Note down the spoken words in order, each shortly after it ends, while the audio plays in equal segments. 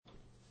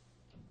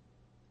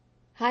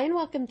Hi, and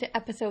welcome to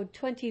episode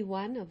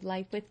 21 of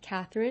Life with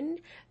Catherine.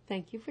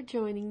 Thank you for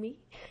joining me.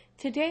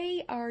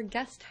 Today, our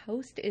guest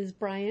host is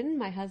Brian,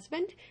 my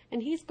husband,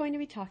 and he's going to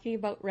be talking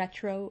about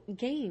retro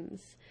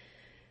games.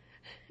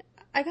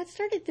 I got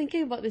started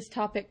thinking about this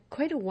topic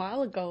quite a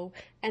while ago,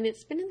 and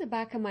it's been in the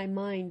back of my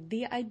mind,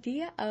 the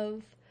idea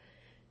of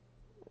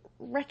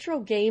retro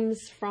games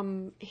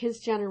from his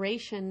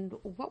generation.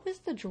 What was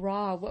the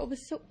draw? What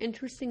was so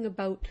interesting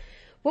about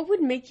what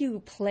would make you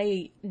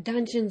play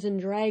Dungeons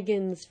and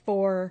Dragons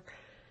for,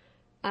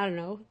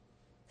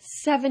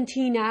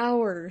 17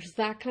 hours,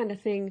 that kind of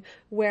thing,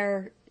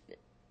 where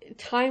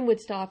time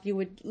would stop, you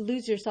would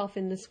lose yourself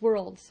in this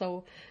world.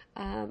 So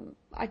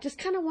I just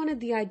kind of wanted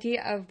the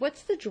idea of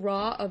what's the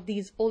draw of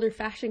these older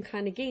fashioned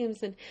kind of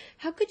games, and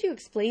how could you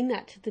explain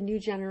that to the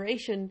new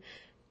generation,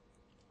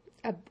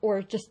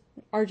 or just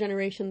our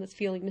generation that's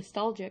feeling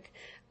nostalgic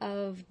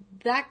of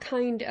that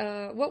kind.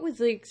 What was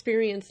the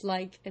experience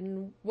like,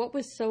 and what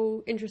was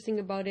so interesting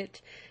about it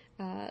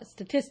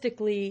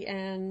statistically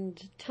and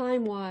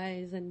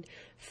time-wise and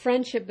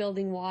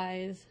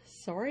friendship-building-wise?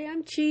 Sorry,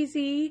 I'm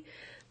cheesy.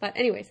 But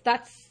anyways,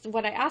 that's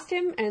what I asked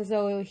him, and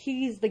so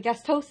he's the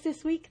guest host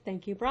this week.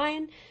 Thank you,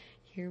 Brian.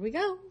 Here we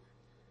go.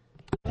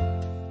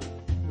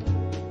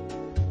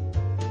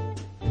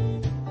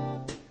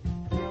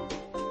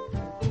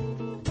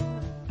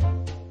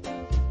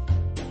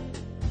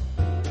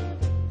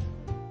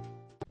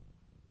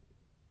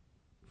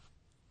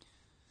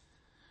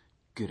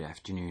 Good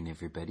afternoon,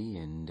 everybody,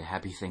 and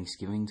happy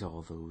Thanksgiving to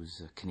all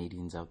those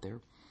Canadians out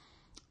there.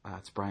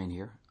 It's Brian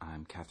here.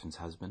 I'm Catherine's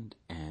husband,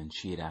 and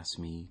she had asked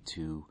me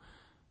to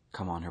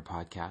come on her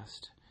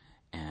podcast.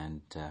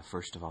 And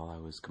first of all, I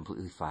was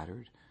completely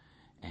flattered.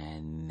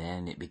 And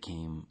then it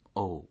became,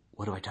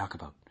 what do I talk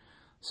about?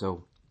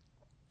 So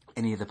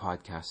any of the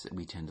podcasts that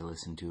we tend to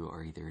listen to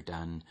are either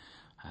done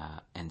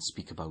and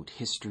speak about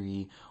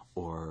history,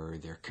 or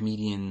they're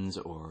comedians,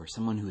 or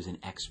someone who's an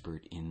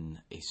expert in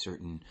a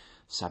certain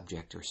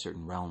subject or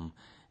certain realm.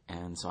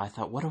 And so I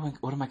thought, what am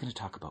I going to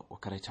talk about?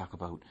 What could I talk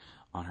about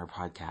on her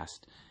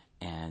podcast?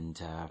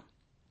 And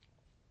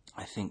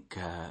I think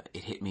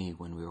it hit me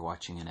when we were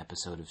watching an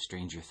episode of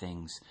Stranger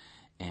Things,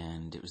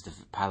 and it was the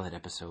pilot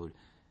episode.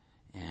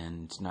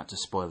 And not to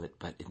spoil it,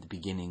 but in the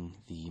beginning,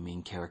 the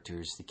main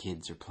characters, the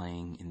kids, are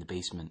playing in the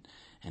basement,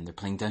 and they're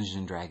playing Dungeons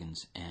and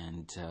Dragons,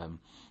 and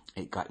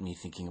it got me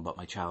thinking about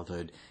my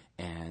childhood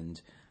and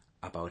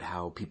about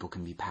how people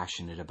can be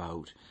passionate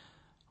about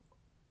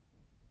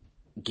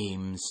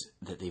games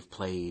that they've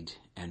played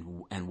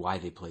and why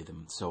they play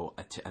them. So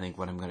I think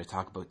what I'm going to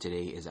talk about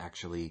today is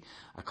actually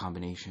a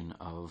combination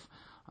of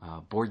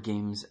board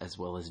games as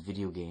well as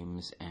video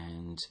games,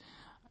 and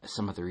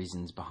some of the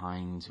reasons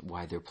behind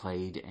why they're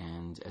played,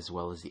 and as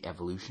well as the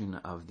evolution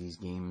of these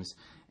games,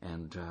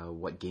 and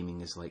what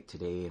gaming is like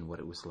today and what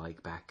it was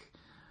like back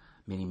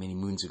many, many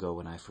moons ago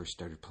when I first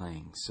started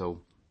playing. So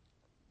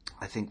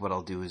I think what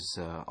I'll do is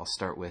I'll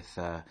start with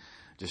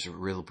just a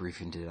real brief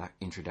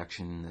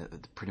introduction.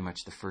 Pretty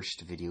much the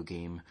first video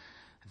game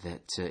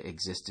that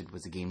existed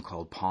was a game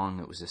called Pong.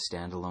 It was a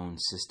standalone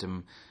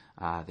system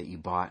that you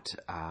bought.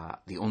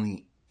 The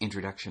only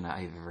introduction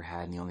I've ever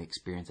had, and the only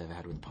experience I've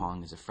had with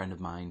Pong, is a friend of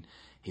mine.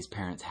 His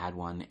parents had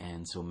one,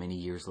 and so many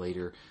years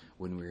later,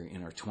 when we were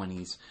in our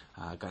 20s,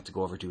 got to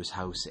go over to his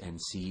house and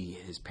see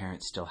his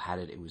parents still had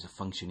it. It was a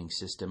functioning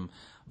system,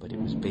 but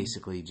it was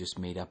basically just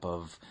made up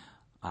of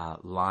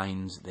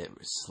lines that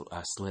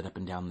slid up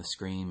and down the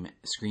screen,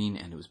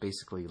 and it was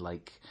basically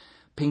like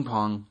ping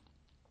pong,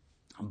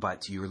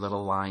 but your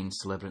little line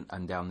slid up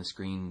and down the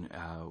screen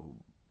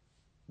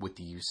with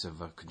the use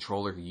of a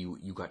controller.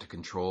 You got to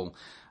control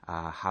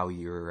how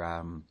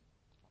your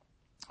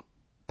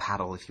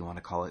paddle, if you want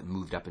to call it,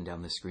 moved up and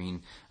down the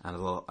screen, and a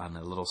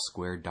little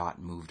square dot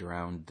moved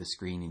around the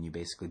screen, and you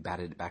basically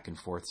batted it back and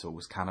forth. So it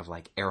was kind of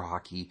like air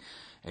hockey,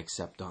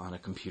 except on a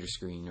computer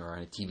screen, or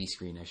on a TV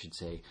screen, I should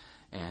say.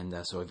 And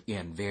so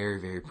again, very,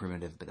 very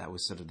primitive, but that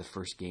was sort of the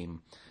first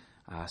game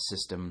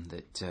system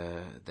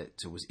that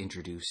was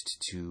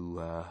introduced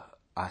to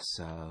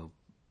us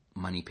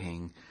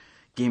money-paying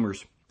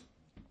gamers.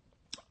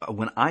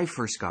 When I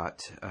first got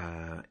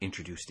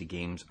introduced to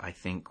games, I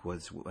think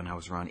was when I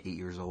was around 8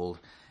 years old,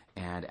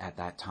 and at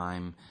that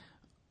time,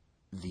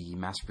 the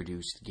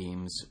mass-produced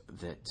games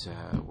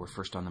that were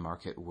first on the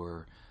market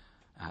were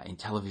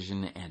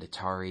Intellivision and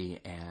Atari,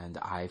 and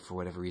I, for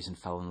whatever reason,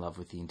 fell in love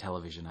with the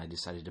Intellivision. I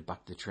decided to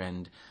buck the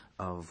trend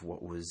of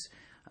what was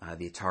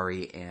the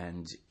Atari,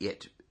 and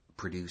it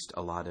produced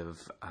a lot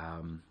of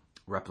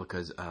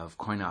replicas of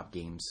coin-op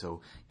games,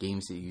 so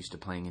games that you used to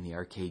playing in the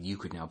arcade, you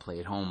could now play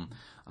at home.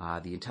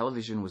 The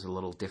Intellivision was a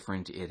little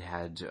different. It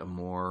had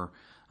more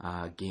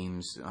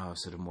games,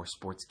 sort of more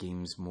sports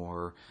games,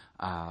 more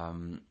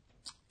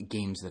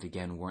games that,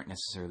 again, weren't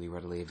necessarily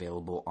readily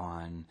available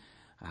on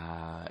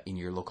in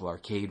your local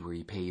arcade, where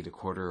you paid a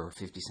quarter or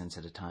 50 cents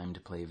at a time to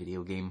play a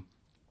video game.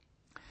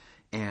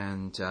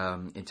 And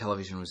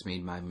Intellivision was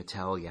made by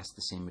Mattel, yes,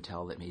 the same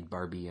Mattel that made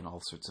Barbie and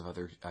all sorts of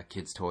other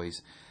kids'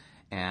 toys.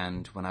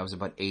 And when I was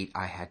about 8,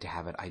 I had to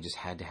have it. I just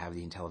had to have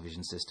the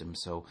Intellivision system.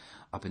 So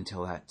up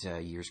until that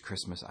year's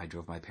Christmas, I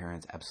drove my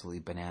parents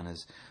absolutely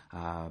bananas,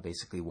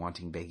 basically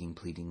wanting, begging,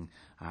 pleading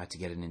to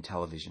get an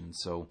Intellivision.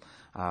 So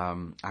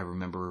I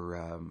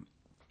remember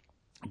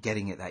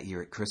getting it that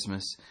year at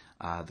Christmas.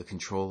 The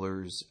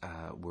controllers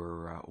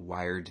were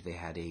wired. They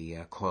had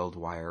a coiled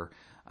wire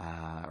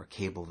or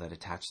cable that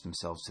attached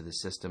themselves to the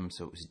system.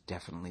 So it was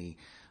definitely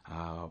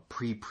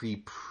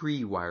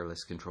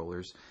pre-wireless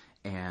controllers.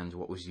 And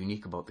what was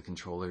unique about the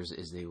controllers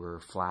is they were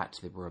flat.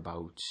 They were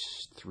about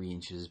 3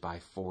 inches by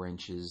 4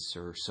 inches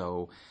or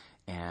so,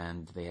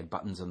 and they had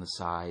buttons on the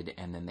side,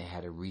 and then they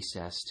had a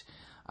recessed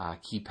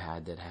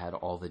keypad that had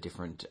all the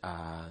different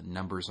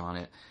numbers on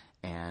it.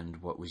 And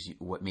what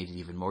made it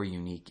even more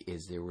unique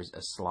is there was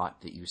a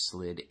slot that you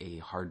slid a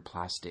hard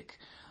plastic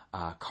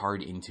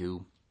card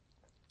into.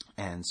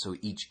 And so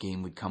each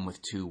game would come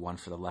with two, one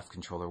for the left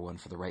controller, one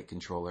for the right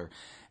controller,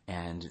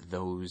 and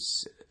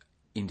those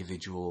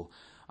individual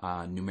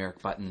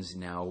numeric buttons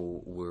now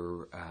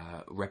were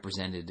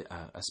represented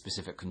a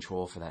specific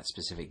control for that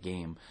specific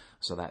game.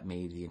 So that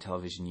made the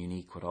Intellivision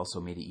unique. What also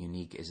made it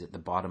unique is at the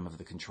bottom of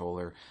the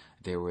controller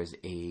there was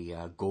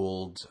a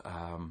gold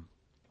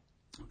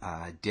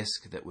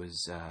disc that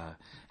was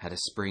had a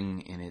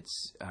spring in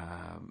its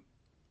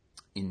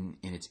in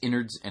its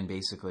innards, and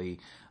basically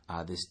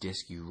this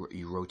disc you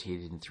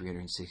rotated in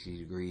 360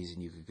 degrees,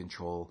 and you could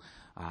control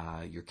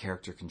your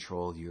character,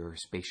 control your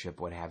spaceship,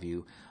 what have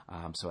you.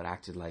 So it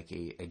acted like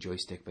a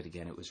joystick, but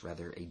again, it was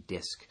rather a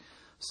disc.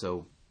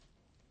 So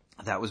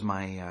that was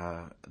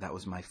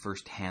my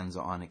first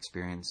hands-on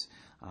experience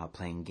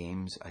playing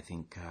games. I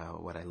think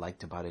what I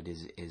liked about it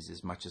is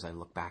as much as I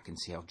look back and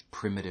see how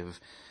primitive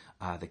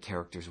the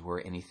characters were,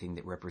 anything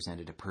that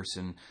represented a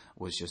person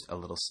was just a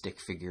little stick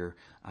figure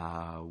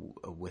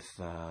with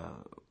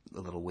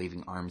little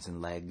waving arms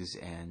and legs,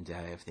 and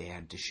if they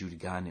had to shoot a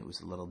gun, it was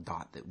a little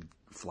dot that would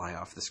fly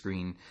off the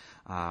screen.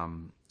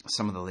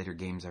 Some of the later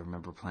games I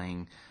remember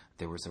playing,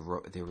 there was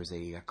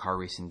a car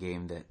racing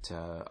game that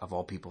of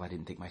all people, I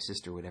didn't think my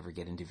sister would ever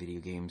get into video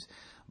games,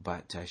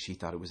 but she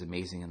thought it was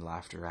amazing and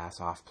laughed her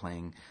ass off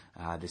playing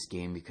this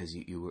game, because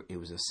it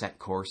was a set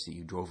course that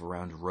you drove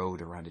around a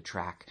road, around a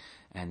track,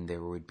 and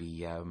there would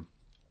be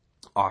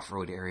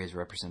off-road areas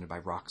represented by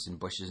rocks and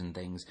bushes and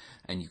things,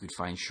 and you could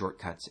find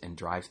shortcuts and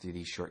drive through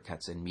these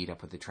shortcuts and meet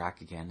up with the track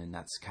again, and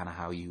that's kind of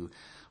how you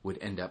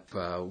would end up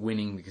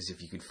winning, because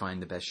if you could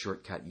find the best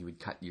shortcut, you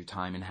would cut your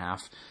time in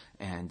half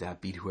and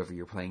beat whoever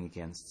you're playing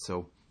against.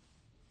 So,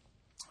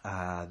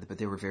 but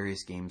there were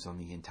various games on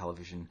the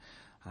Intellivision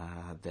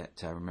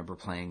that I remember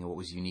playing. What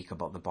was unique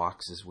about the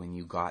boxes, when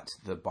you got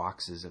the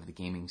boxes of the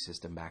gaming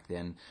system back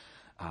then,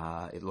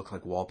 it looked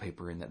like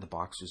wallpaper, in that the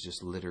box was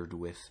just littered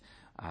with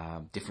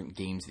different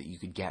games that you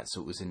could get. So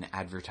it was an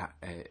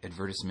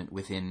advertisement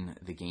within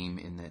the game,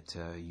 in that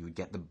you would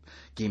get the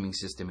gaming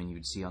system and you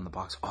would see on the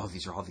box, oh,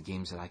 these are all the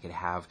games that I could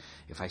have.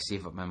 If I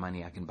save up my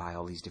money, I can buy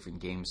all these different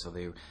games. So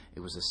it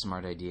was a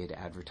smart idea to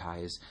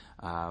advertise.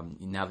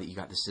 Now that you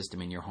got the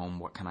system in your home,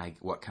 what can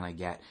I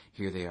get?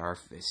 Here they are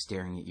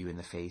staring at you in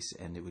the face,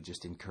 and it would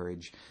just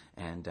encourage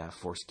and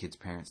force kids'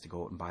 parents to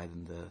go out and buy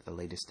them the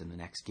latest and the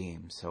next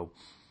game. So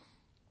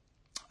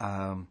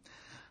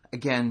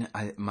again,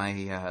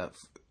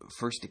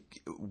 first,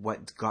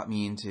 what got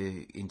me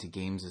into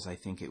games is, I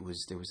think there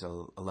was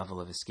a level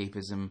of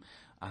escapism.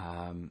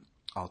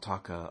 I'll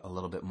talk a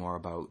little bit more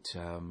about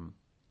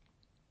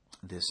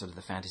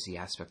the fantasy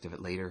aspect of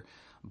it later,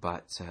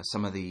 but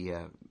some of the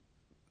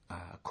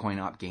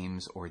coin-op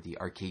games or the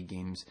arcade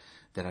games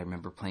that I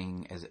remember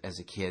playing as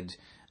a kid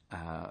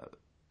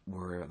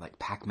were like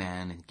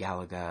Pac-Man and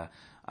Galaga,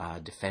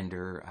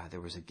 Defender. There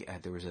was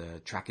a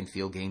track and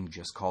field game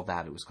just called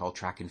that. It was called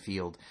Track and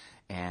Field,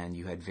 and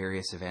you had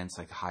various events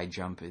like high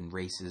jump and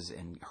races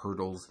and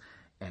hurdles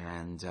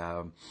and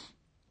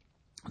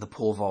the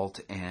pole vault,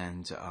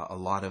 and a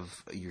lot of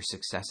your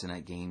success in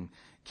that game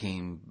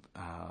came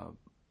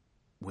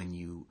when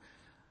you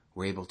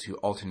were able to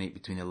alternate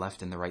between the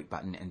left and the right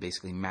button, and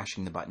basically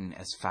mashing the button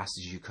as fast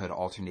as you could,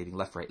 alternating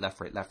left, right,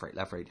 left, right, left, right,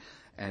 left, right.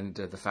 And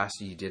the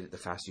faster you did it, the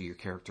faster your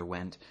character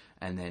went.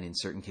 And then in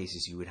certain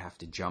cases, you would have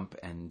to jump,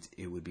 and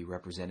it would be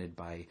represented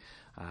by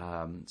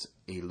a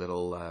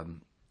little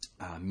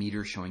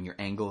meter showing your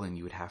angle, and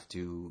you would have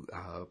to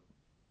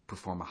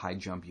perform a high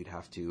jump. You'd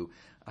have to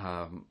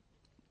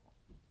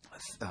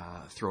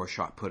throw a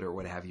shot put or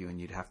what have you,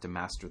 and you'd have to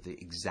master the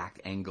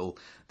exact angle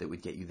that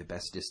would get you the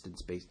best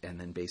distance,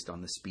 based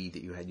on the speed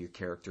that you had your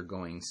character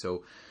going.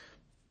 So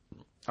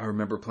I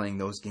remember playing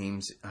those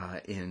games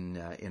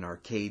in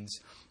arcades.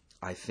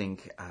 I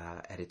think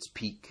at its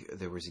peak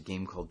there was a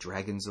game called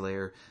Dragon's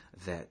Lair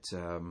that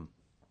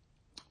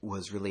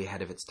was really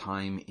ahead of its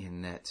time,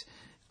 in that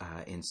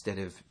instead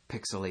of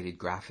pixelated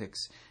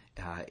graphics,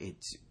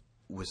 it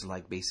was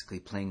like basically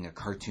playing a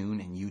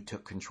cartoon, and you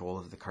took control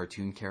of the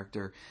cartoon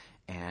character,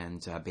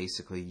 and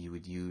basically you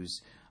would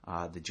use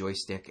the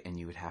joystick, and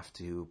you would have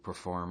to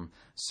perform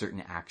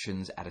certain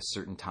actions at a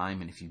certain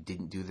time, and if you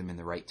didn't do them in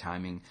the right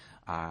timing,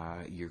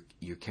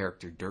 your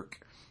character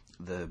Dirk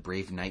the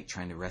brave knight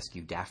trying to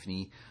rescue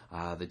Daphne,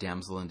 the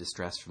damsel in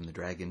distress from the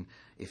dragon.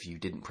 If you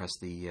didn't press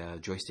the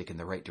joystick in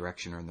the right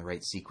direction or in the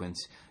right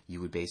sequence, you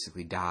would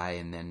basically die,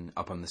 and then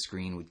up on the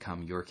screen would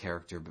come your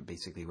character, but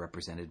basically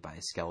represented by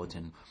a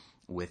skeleton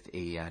with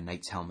a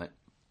knight's helmet.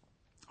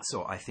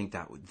 So I think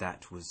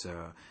that was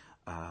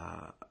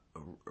a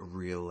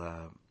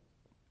real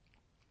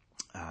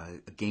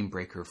game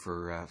breaker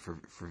for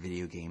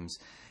video games.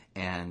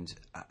 And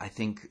I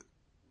think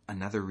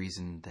another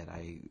reason that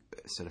I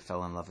sort of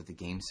fell in love with the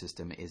game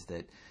system is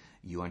that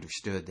you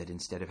understood that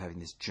instead of having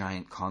this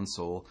giant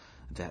console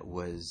that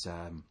was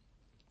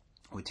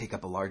would take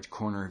up a large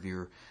corner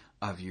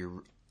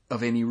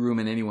of any room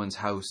in anyone's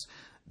house,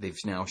 they've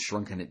now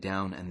shrunken it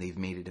down and they've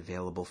made it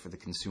available for the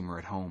consumer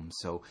at home.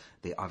 So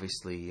they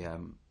obviously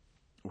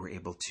were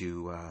able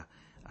to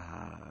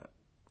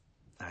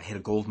hit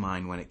a gold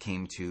mine when it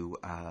came to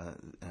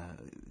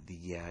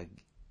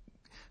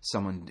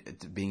someone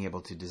being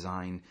able to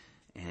design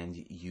and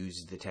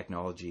use the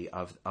technology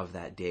of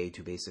that day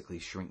to basically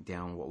shrink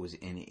down what was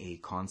in a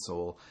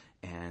console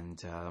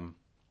and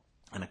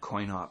a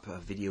coin-op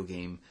video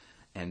game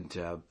and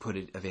put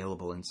it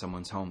available in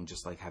someone's home,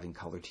 just like having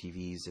color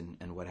TVs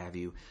and what have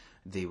you.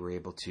 They were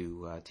able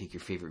to take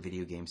your favorite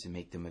video games and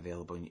make them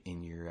available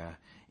in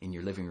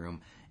your living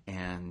room.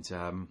 And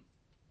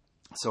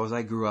so as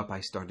I grew up,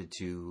 I started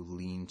to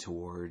lean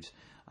toward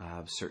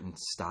certain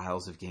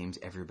styles of games.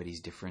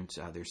 Everybody's different.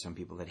 There's some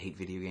people that hate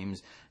video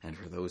games, and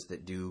for those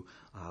that do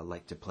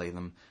like to play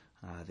them,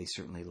 they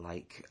certainly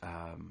like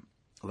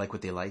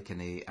what they like.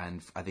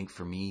 And I think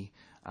for me,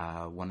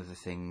 one of the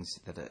things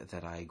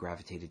that I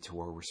gravitated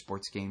toward were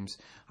sports games.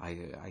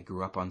 I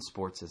grew up on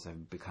sports. As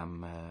I've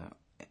become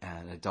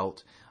an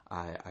adult,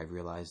 I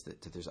realized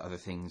that there's other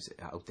things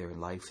out there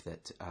in life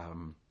that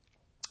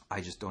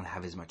I just don't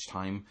have as much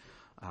time.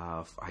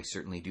 I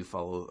certainly do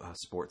follow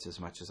sports as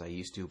much as I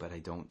used to, but I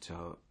don't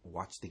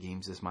watch the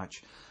games as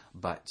much.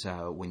 But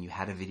when you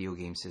had a video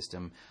game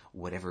system,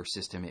 whatever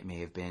system it may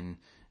have been,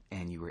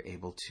 and you were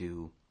able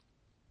to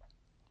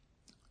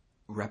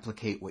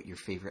replicate what your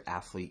favorite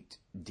athlete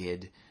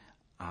did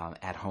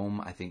at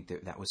home, I think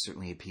that was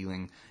certainly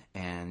appealing.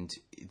 And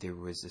there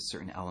was a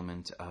certain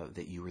element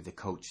that you were the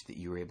coach, that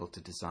you were able to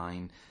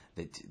design,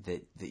 that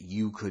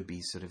you could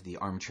be sort of the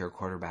armchair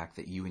quarterback,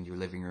 that you in your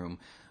living room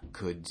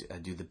could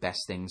do the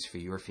best things for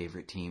your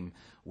favorite team,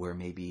 where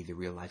maybe the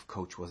real life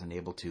coach wasn't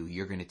able to.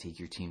 You're going to take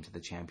your team to the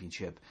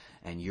championship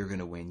and you're going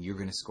to win. You're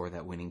going to score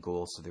that winning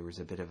goal. So there was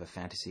a bit of a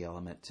fantasy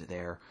element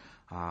there.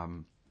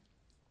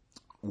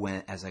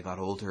 As I got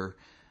older,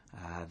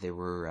 there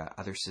were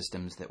other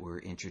systems that were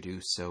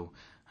introduced. So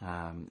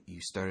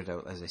you started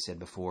out, as I said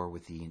before,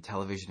 with the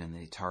Intellivision and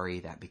the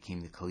Atari. That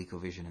became the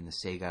ColecoVision and the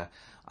Sega.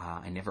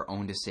 I never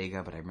owned a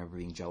Sega, but I remember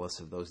being jealous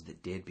of those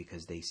that did,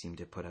 because they seemed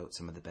to put out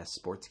some of the best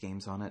sports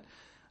games on it.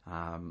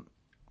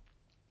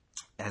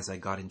 As I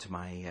got into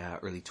my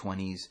early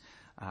 20s,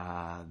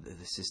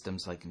 the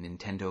systems like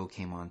Nintendo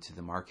came onto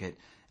the market,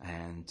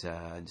 and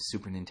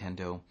Super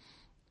Nintendo.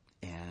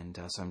 And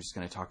so I'm just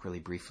going to talk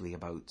really briefly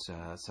about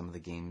some of the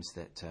games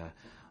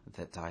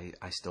that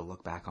I still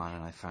look back on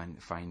and I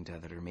find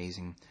that are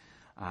amazing.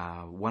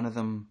 One of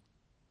them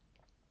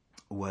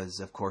was,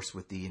 of course,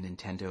 with the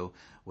Nintendo,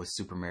 was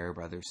Super Mario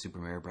Brothers. Super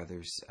Mario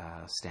Brothers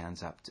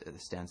stands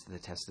to the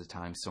test of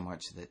time so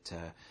much that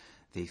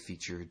they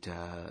featured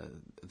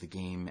the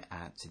game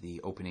at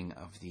the opening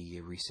of the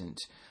recent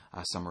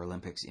Summer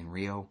Olympics in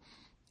Rio,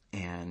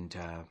 and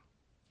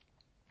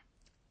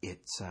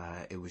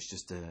it was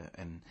just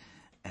an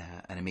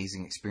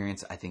amazing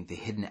experience. I think the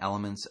hidden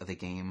elements of the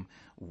game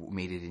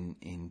made it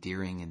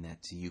endearing, in that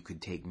you could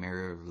take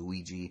Mario or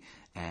Luigi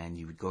and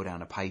you would go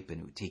down a pipe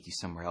and it would take you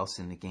somewhere else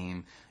in the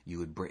game. You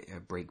would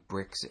break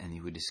bricks and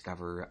you would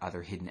discover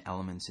other hidden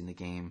elements in the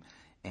game.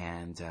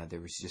 And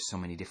there was just so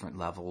many different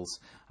levels.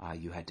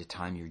 You had to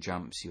time your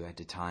jumps. You had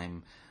to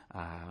time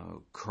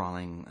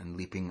crawling and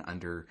leaping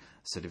under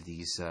sort of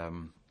these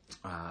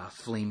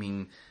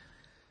flaming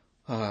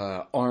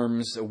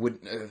arms,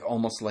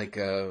 almost like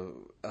a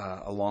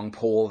long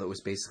pole that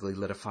was basically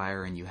lit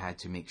afire, and you had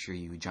to make sure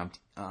you jumped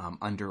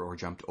under or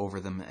jumped over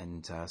them,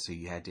 and so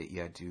you had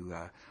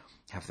to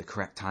have the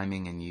correct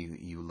timing, and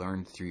you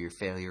learned through your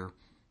failure.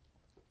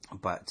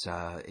 But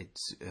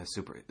it's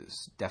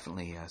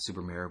definitely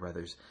Super Mario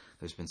Brothers.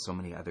 There's been so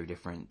many other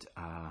different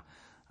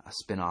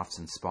spin-offs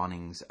and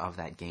spawnings of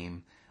that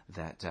game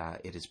that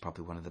it is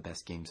probably one of the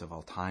best games of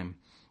all time.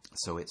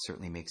 So it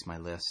certainly makes my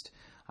list.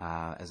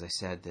 As I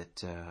said,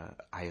 that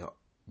I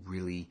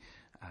really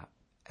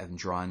am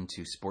drawn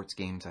to sports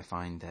games. I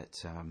find that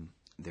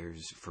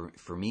there's,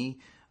 for me,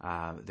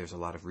 there's a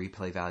lot of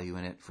replay value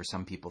in it. For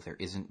some people, there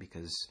isn't,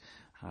 because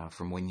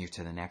from one year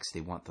to the next, they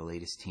want the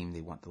latest team,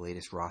 they want the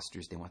latest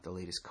rosters, they want the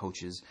latest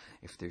coaches.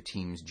 If their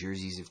team's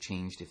jerseys have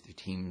changed, if their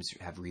teams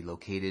have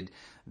relocated,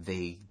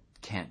 they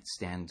can't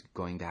stand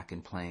going back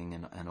and playing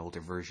an older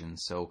version.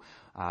 So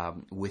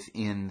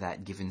within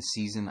that given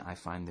season, I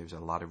find there's a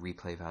lot of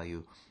replay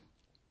value,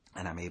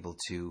 and I'm able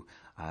to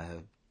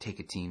take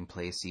a team,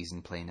 play a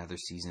season, play another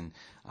season,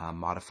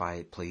 modify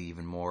it, play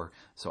even more.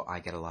 So I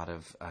get a lot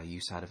of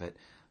use out of it.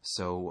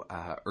 So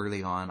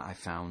early on, I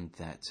found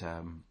that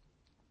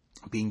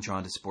being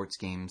drawn to sports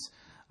games,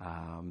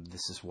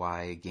 this is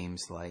why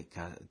games like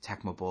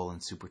Tecmo Bowl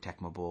and Super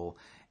Tecmo Bowl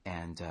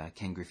and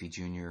Ken Griffey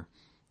Jr.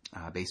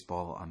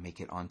 Baseball make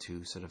it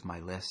onto sort of my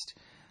list.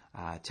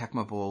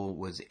 Tecmo Bowl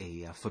was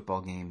a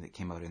football game that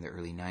came out in the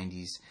early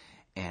 90s,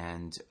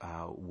 and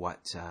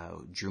what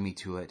drew me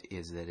to it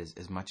is that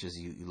as much as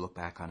you look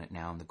back on it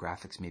now and the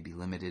graphics may be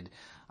limited,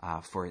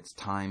 for its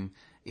time,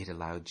 it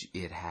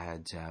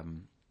had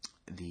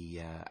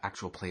the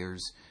actual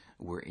players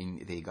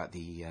they got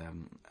the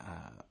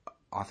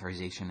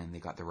authorization and they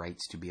got the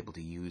rights to be able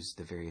to use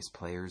the various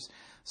players.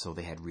 So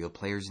they had real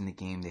players in the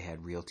game, they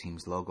had real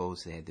teams'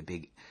 logos, they had the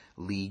big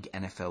league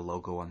NFL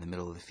logo on the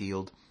middle of the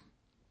field.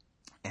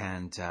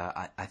 And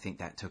I think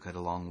that took it a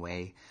long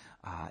way.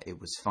 It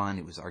was fun,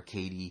 it was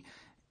arcadey,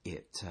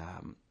 it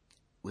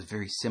was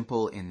very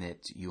simple in that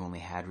you only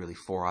had really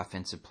 4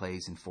 offensive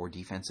plays and 4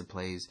 defensive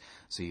plays.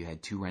 So you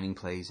had 2 running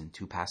plays and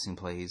 2 passing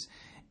plays.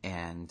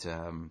 And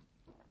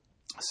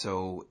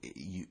so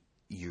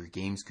your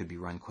games could be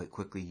run quite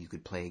quickly. You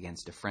could play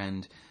against a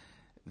friend.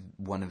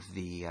 One of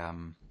the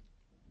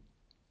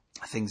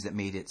things that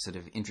made it sort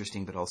of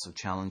interesting but also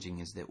challenging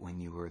is that when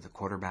you were the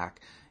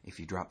quarterback, if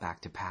you dropped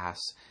back to pass,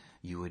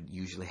 you would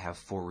usually have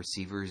 4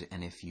 receivers,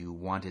 and if you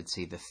wanted,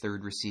 say, the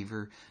 3rd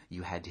receiver,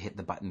 you had to hit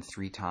the button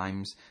 3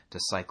 times to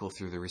cycle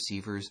through the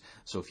receivers.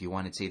 So if you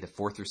wanted, say, the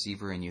 4th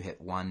receiver and you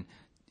hit 1,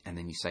 and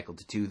then you cycled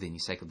to 2, then you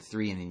cycled to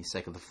 3, and then you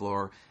cycled to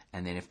 4,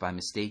 and then if by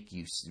mistake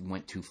you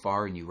went too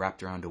far and you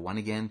wrapped around to 1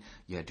 again,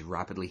 you had to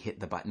rapidly hit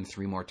the button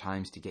 3 more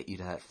times to get you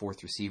to that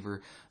 4th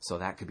receiver. So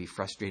that could be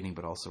frustrating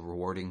but also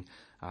rewarding.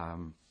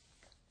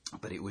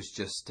 But it was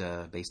just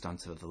based on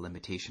sort of the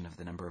limitation of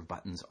the number of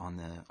buttons on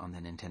the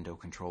Nintendo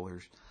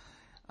controllers.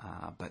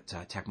 But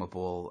Tecmo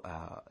Bowl,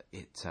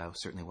 it's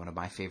certainly one of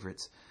my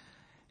favorites.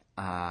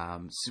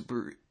 On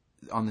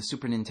the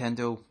Super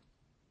Nintendo,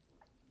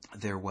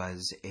 there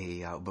was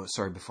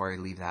before I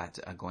leave that,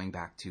 going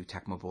back to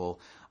Tecmo Bowl,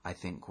 I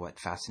think what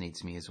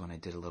fascinates me is when I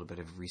did a little bit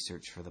of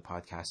research for the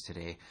podcast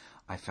today,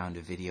 I found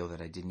a video that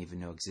I didn't even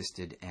know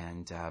existed,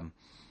 and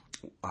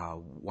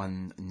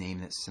one name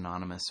that's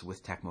synonymous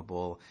with Tecmo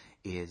Bowl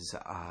is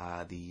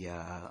the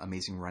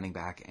amazing running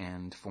back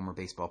and former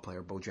baseball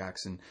player Bo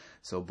Jackson.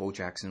 So Bo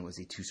Jackson was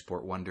a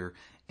 2-sport wonder,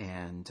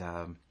 and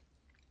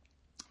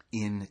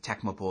in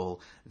Tecmo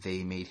Bowl,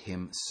 they made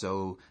him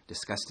so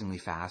disgustingly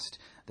fast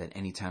that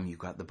anytime you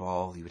got the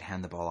ball, you would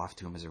hand the ball off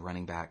to him as a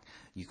running back.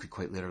 You could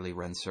quite literally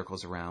run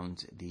circles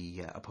around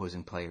the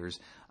opposing players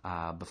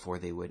before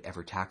they would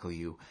ever tackle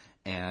you.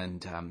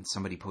 And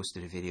somebody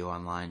posted a video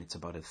online. It's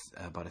about a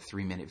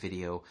 3-minute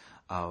video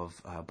of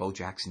Bo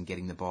Jackson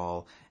getting the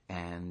ball,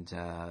 and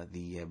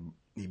the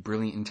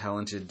brilliant and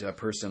talented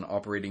person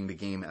operating the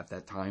game at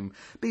that time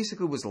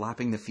basically was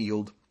lapping the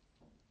field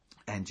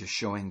and just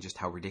showing just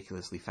how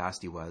ridiculously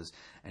fast he was.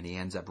 And he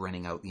ends up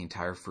running out the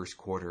entire first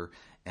quarter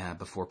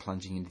before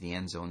plunging into the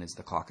end zone as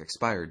the clock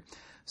expired.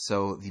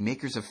 So the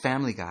makers of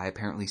Family Guy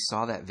apparently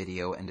saw that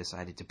video and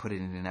decided to put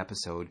it in an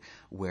episode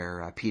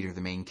where Peter,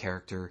 the main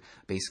character,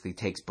 basically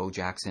takes Bo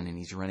Jackson and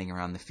he's running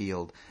around the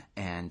field,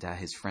 and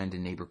his friend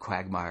and neighbor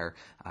Quagmire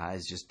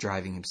is just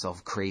driving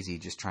himself crazy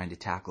just trying to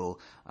tackle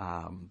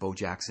Bo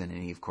Jackson,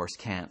 and he of course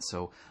can't.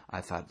 So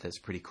I thought that's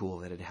pretty cool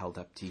that it held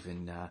up to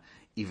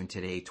even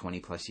today, 20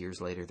 plus years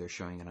later, they're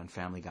showing it on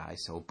Family Guy.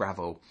 So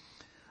bravo.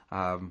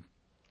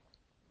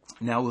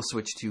 Now we'll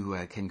switch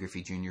to Ken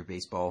Griffey Jr.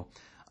 Baseball.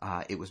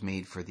 It was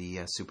made for the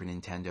Super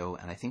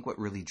Nintendo, and I think what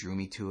really drew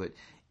me to it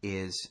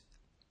is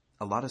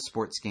a lot of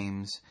sports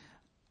games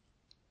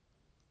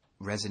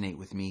resonate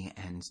with me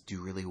and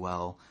do really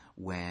well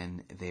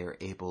when they're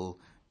able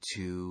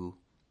to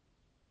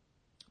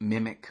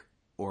mimic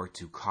or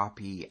to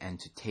copy and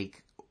to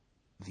take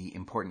the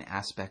important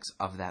aspects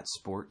of that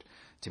sport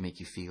to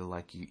make you feel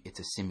like it's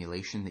a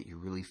simulation, that you're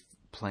really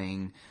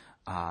playing,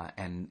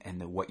 and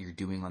that what you're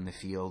doing on the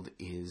field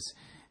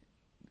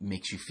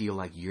makes you feel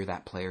like you're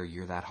that player,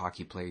 you're that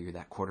hockey player, you're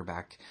that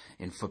quarterback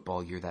in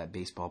football, you're that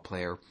baseball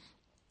player,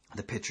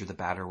 the pitcher, the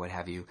batter, what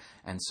have you.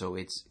 And so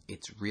it's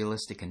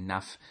realistic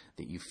enough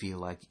that you feel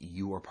like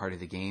you are part of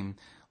the game,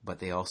 but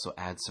they also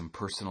add some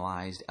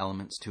personalized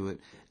elements to it.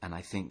 And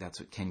I think that's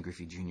what Ken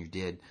Griffey Jr.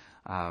 did.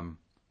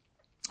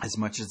 As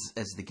much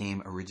as the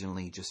game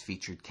originally just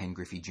featured Ken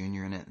Griffey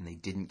Jr. in it, and they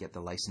didn't get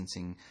the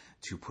licensing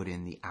to put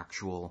in the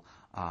actual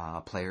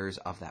players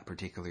of that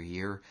particular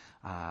year,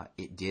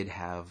 it did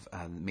have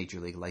Major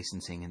League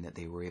licensing in that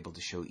they were able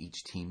to show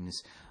each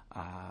team's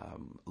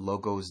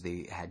logos.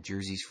 They had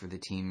jerseys for the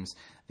teams.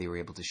 They were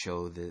able to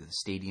show the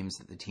stadiums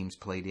that the teams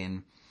played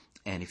in.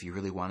 And if you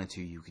really wanted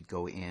to, you could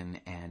go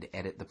in and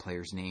edit the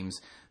players' names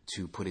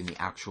to put in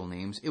the actual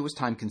names. It was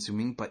time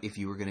consuming, but if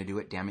you were going to do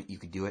it, damn it, you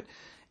could do it.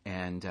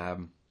 And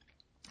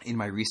in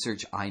my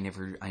research, I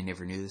never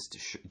knew this.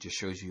 Just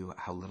shows you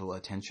how little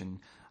attention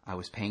I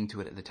was paying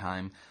to it at the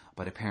time,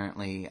 but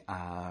apparently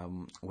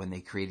when they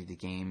created the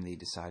game, they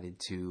decided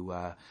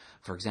to,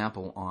 for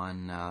example,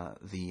 on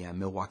the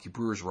Milwaukee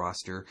Brewers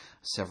roster,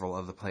 several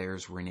of the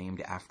players were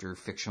named after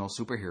fictional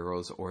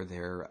superheroes or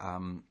their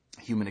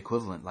human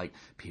equivalent, like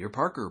Peter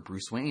Parker,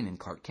 Bruce Wayne, and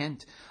Clark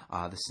Kent.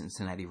 The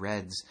Cincinnati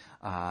Reds,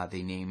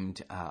 they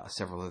named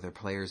several of their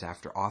players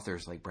after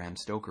authors like Bram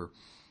Stoker.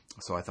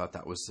 So I thought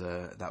that was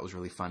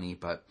really funny.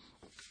 But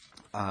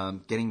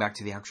getting back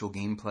to the actual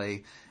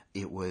gameplay,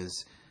 it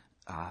was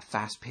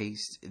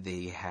fast-paced.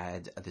 They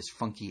had this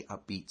funky,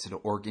 upbeat sort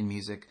of organ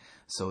music,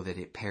 so that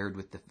it paired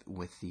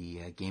with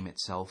the game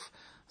itself.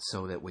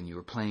 So that when you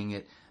were playing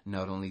it,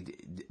 not only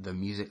the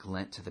music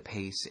lent to the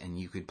pace, and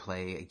you could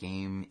play a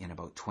game in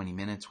about 20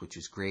 minutes, which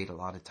is great. A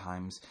lot of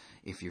times,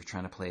 if you're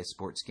trying to play a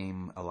sports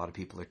game, a lot of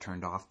people are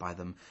turned off by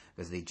them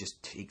because they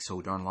just take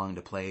so darn long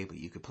to play. But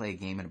you could play a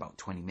game in about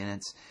 20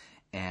 minutes,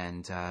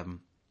 and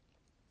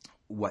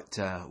what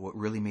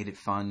really made it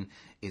fun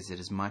is that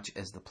as much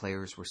as the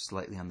players were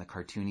slightly on the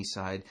cartoony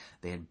side,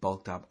 they had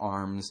bulked up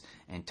arms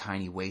and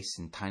tiny waists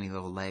and tiny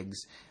little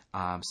legs.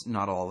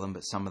 Not all of them,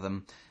 but some of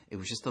them. It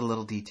was just the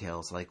little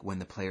details, like when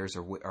the players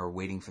are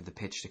waiting for the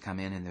pitch to come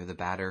in and they're the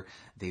batter,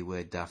 they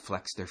would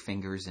flex their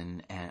fingers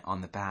and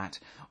on the bat,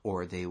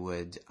 or they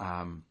would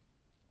have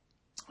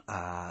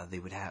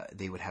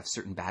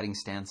certain batting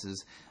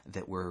stances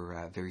that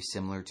were very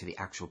similar to the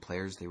actual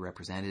players they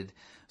represented.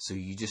 So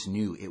you just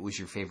knew it was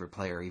your favorite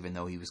player, even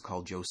though he was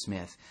called Joe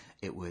Smith.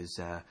 It was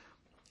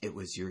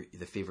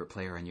the favorite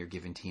player on your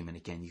given team. And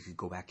again, you could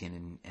go back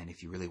in and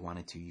if you really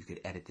wanted to, you could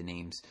edit the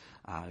names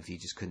if you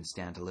just couldn't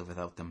stand to live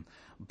without them.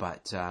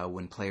 But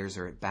when players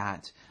are at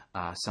bat,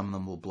 some of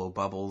them will blow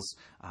bubbles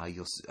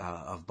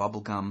of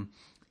bubble gum.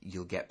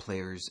 You'll get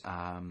players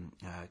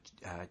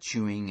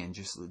chewing and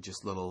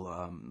just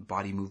little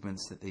body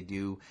movements that they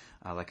do.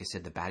 Like I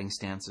said, the batting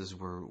stances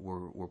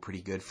were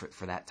pretty good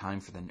for that time,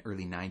 for the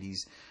early 90s.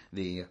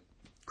 They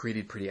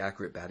created pretty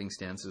accurate batting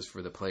stances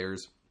for the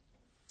players.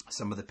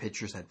 Some of the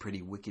pitchers had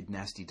pretty wicked,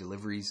 nasty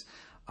deliveries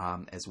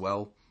as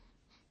well.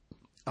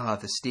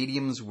 The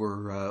stadiums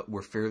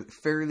were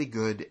fairly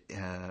good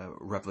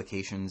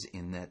replications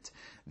in that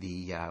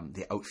the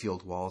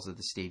outfield walls of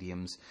the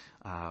stadiums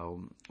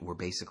were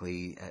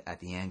basically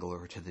at the angle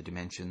or to the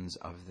dimensions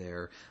of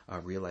their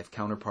real life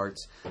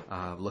counterparts.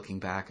 Looking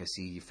back, I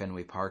see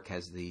Fenway Park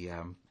has the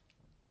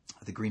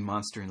Green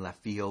Monster in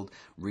left field.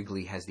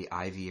 Wrigley has the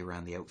ivy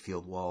around the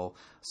outfield wall,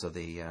 so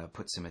they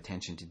put some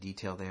attention to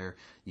detail there.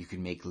 You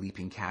can make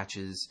leaping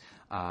catches.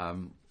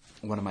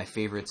 One of my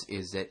favorites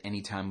is that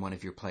anytime one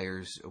of your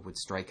players would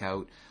strike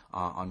out,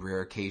 on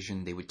rare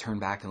occasion, they would turn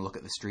back and look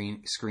at the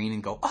screen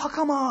and go, "Oh,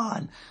 come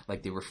on!"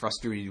 Like they were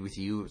frustrated with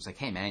you. It was like,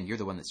 "Hey, man, you're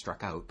the one that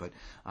struck out." But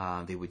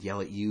they would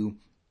yell at you.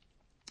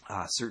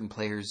 Certain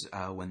players,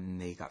 when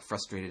they got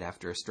frustrated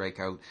after a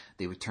strikeout,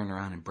 they would turn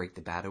around and break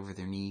the bat over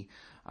their knee.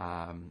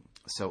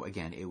 So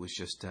again, it was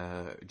just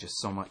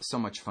so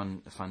much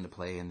fun to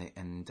play,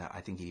 and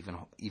I think it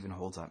even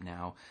holds up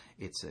now.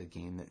 It's a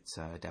game that's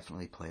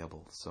definitely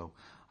playable. So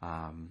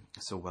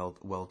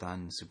well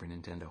done, Super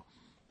Nintendo.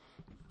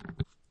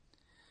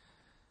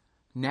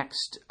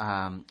 Next,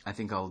 I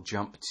think I'll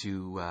jump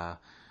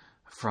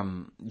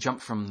from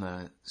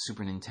the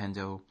Super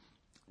Nintendo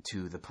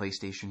to the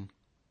PlayStation.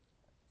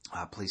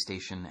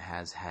 PlayStation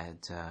has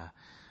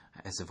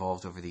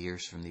evolved over the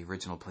years from the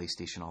original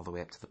PlayStation all the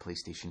way up to the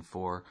PlayStation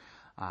 4.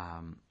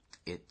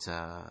 It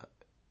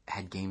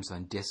had games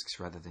on discs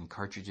rather than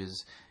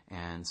cartridges,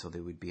 and so they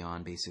would be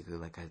on basically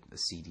like a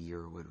CD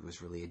or what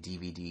was really a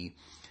DVD.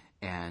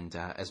 And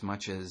as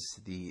much as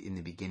in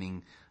the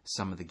beginning,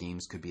 some of the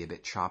games could be a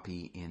bit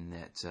choppy in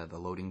that the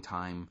loading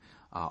time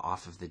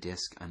off of the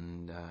disc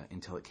and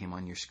until it came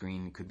on your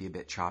screen could be a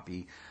bit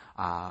choppy.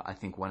 I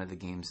think one of the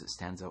games that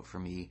stands out for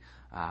me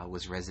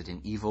was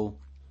Resident Evil.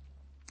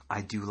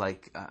 I do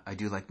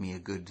like me a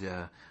good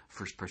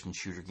first-person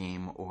shooter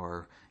game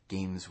or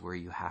games where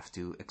you have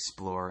to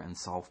explore and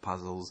solve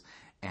puzzles.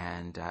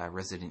 And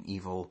Resident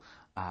Evil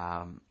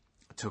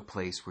took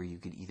place where you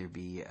could either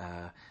be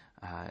a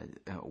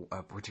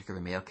particular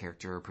male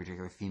character or a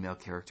particular female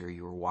character.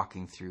 You were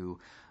walking through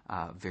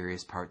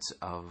various parts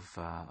of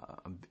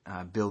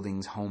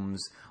buildings,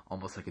 homes,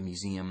 almost like a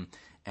museum,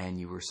 and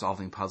you were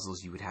solving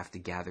puzzles. You would have to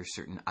gather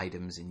certain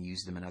items and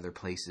use them in other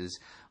places.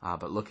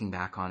 But looking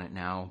back on it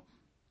now,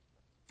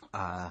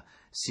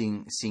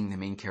 seeing the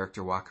main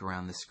character walk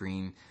around the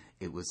screen,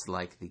 it was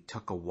like they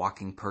took a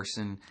walking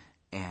person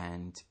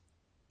and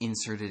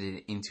inserted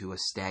it into a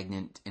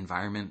stagnant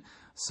environment.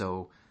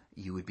 So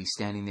you would be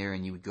standing there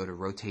and you would go to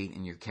rotate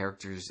and your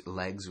character's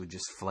legs would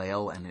just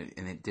flail and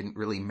it didn't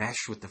really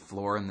mesh with the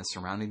floor and the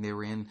surrounding they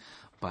were in.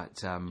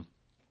 But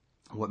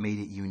what made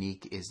it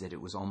unique is that it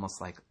was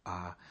almost like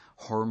a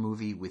horror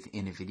movie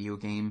within a video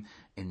game,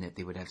 in that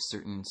they would have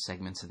certain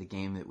segments of the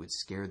game that would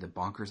scare the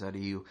bonkers out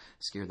of you,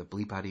 scare the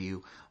bleep out of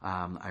you.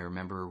 I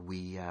remember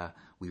we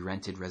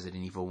rented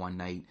Resident Evil one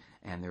night,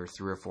 and there were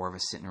 3 or 4 of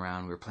us sitting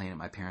around. We were playing at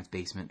my parents'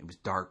 basement. It was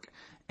dark,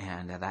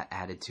 and that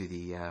added to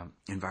the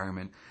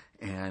environment.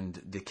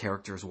 and the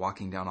character is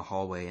walking down a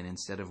hallway, and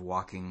instead of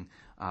walking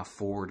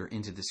forward or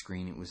into the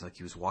screen, it was like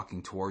he was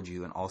walking towards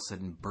you, and all of a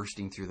sudden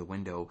bursting through the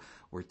window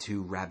were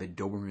two rabid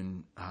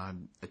Doberman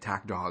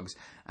attack dogs,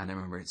 and I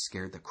remember it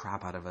scared the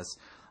crap out of us.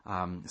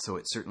 So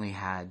it certainly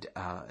had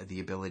the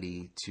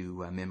ability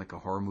to mimic a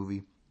horror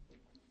movie.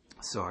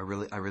 So I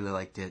really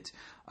liked it.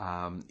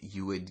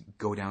 You would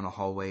go down a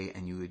hallway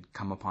and you would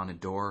come upon a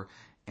door,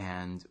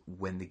 and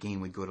when the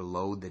game would go to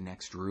load the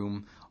next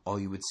room, all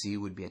you would see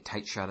would be a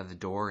tight shot of the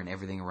door, and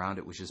everything around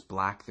it was just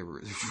black. There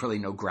was really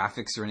no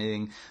graphics or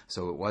anything,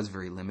 so it was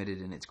very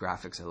limited in its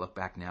graphics. I look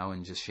back now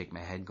and just shake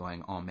my head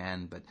going, oh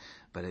man,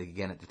 but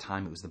again, at the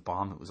time, it was the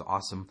bomb. It was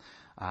awesome.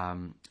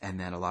 And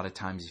then a lot of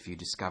times, if you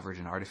discovered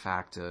an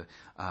artifact,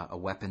 a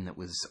weapon that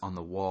was on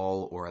the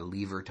wall, or a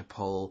lever to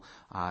pull,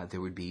 there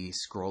would be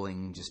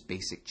scrolling, just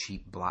basic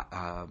cheap black,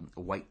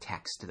 white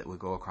text that would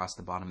go across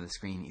the bottom of the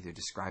screen, either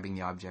describing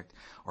the object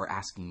or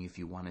asking you if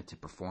you wanted to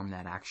perform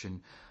that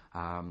action.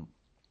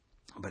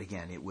 But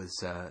again, it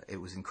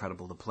was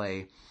incredible to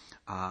play.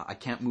 I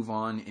can't move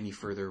on any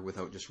further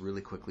without just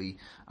really quickly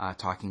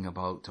talking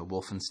about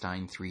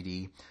Wolfenstein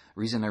 3D. The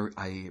reason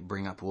I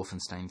bring up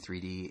Wolfenstein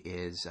 3D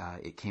is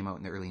it came out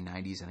in the early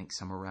 90s, I think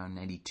somewhere around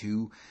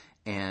 92,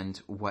 and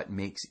what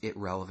makes it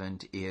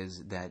relevant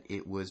is that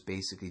it was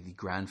basically the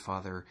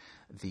grandfather,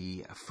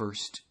 the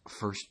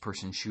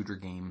first-person shooter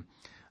game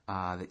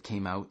that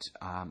came out.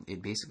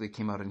 It basically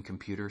came out on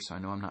computer, so I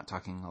know I'm not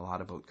talking a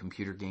lot about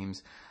computer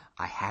games.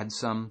 I had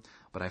some,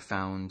 but I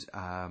found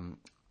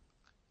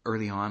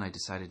early on I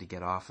decided to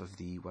get off of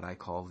what I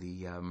call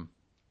the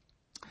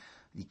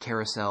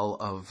carousel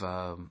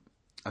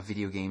of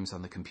video games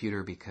on the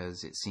computer,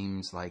 because it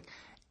seems like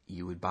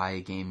you would buy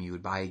a game,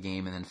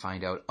 and then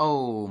find out,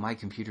 oh, my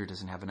computer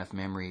doesn't have enough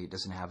memory, it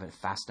doesn't have a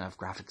fast enough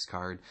graphics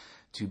card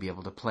to be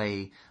able to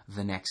play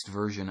the next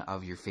version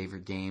of your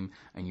favorite game,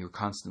 and you're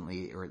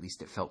constantly, or at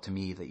least it felt to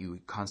me, that you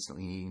would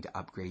constantly needing to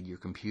upgrade your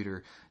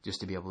computer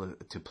just to be able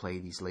to play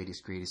these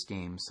latest, greatest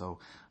games. So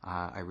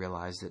I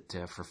realized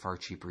that for far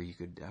cheaper you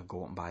could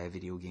go out and buy a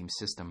video game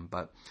system.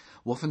 But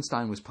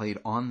Wolfenstein was played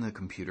on the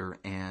computer,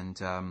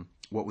 and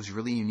what was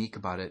really unique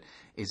about it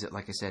is that,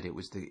 like I said, it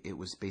was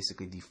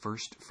basically the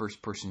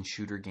first-person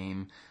shooter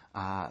game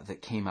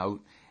that came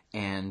out,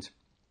 and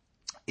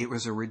it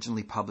was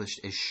originally published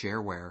as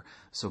shareware.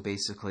 So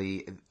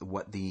basically,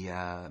 what the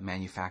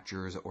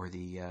manufacturers or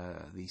the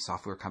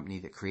software company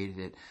that created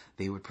it,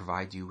 they would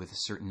provide you with a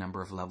certain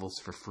number of levels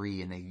for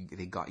free, and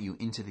they got you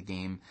into the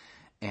game,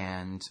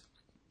 and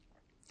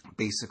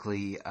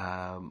basically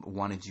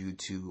wanted you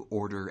to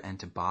order and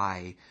to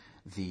buy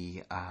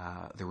the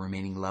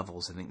remaining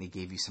levels. I think they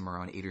gave you somewhere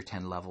around 8 or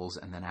 10 levels,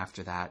 and then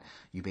after that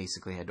you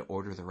basically had to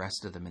order the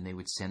rest of them, and they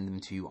would send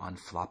them to you on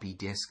floppy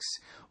disks.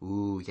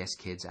 Ooh, yes,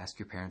 kids, ask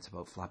your parents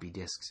about floppy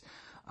disks.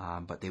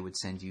 But they would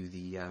send you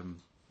the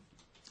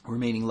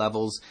remaining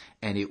levels,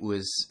 and it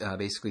was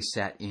basically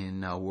set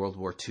in World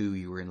War II.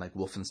 You were in like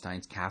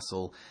Wolfenstein's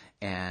castle,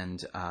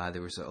 and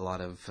there was a lot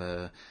of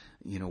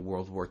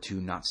World War II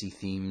Nazi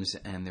themes,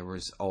 and there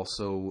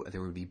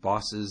would be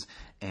bosses,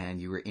 and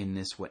you were in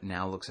this what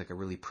now looks like a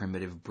really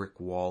primitive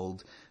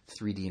brick-walled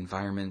 3D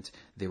environment.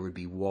 There would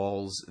be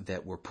walls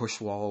that were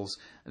push walls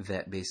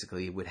that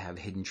basically would have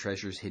hidden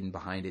treasures hidden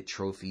behind it,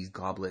 trophies,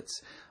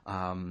 goblets,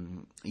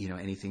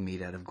 anything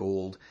made out of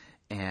gold.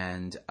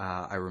 And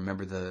I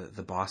remember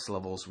the boss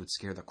levels would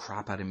scare the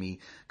crap out of me,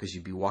 because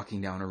you'd be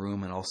walking down a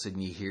room and all of a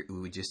sudden you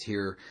would just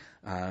hear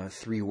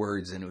 3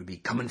 words, and it would be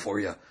coming for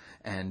you.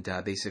 And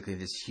basically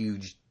this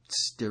huge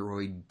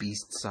steroid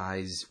beast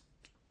size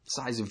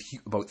of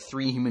about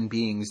 3 human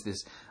beings,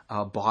 this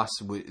boss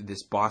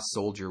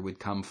soldier would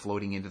come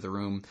floating into the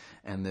room,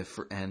 and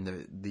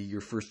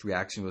your first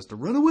reaction was to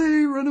run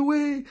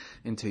away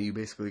until you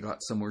basically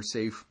got somewhere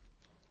safe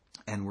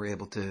and were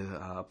able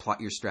to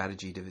plot your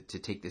strategy to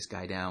take this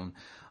guy down.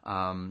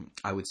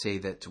 I would say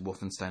that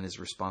Wolfenstein is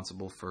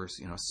responsible for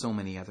so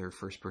many other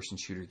first-person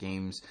shooter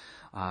games.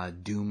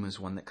 Doom is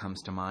one that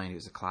comes to mind. It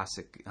was a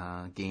classic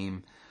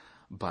game,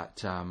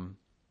 but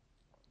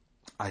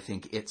I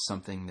think it's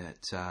something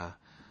that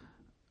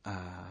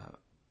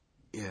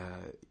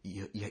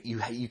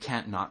you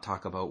can't not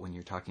talk about when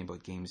you're talking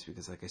about games,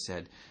 because, like I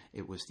said,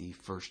 it was the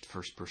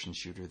first-person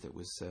shooter that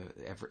was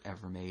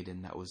ever made,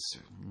 and that was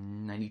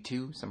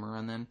 92, somewhere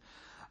around then.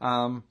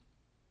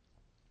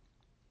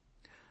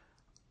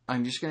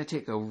 I'm just going to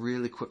take a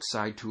really quick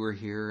side tour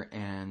here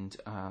and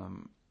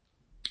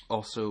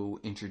also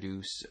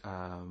introduce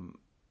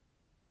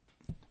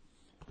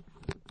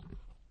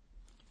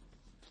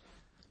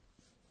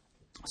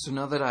so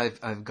now that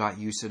I've got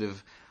you sort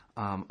of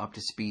up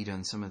to speed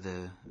on some of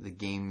the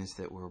games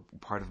that were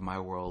part of my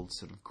world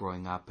sort of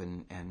growing up,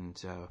 and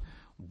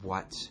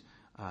what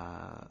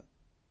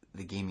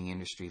the gaming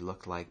industry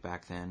looked like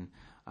back then.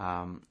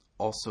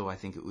 Also, I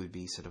think it would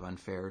be sort of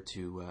unfair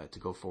to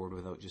go forward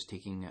without just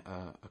taking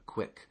a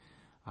quick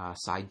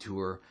side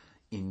tour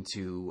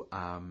into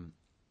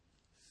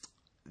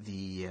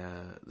the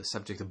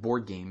subject of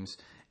board games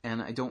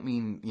And I don't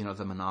mean,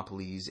 the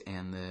Monopolies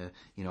and the,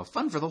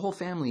 fun for the whole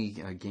family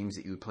games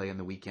that you would play on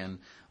the weekend,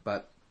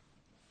 but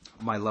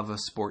my love of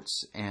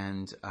sports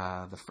and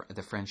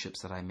the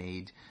friendships that I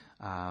made.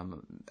 A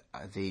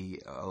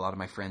lot of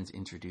my friends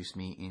introduced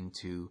me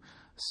into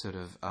sort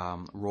of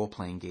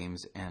role-playing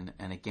games, and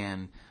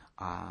again,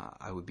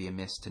 I would be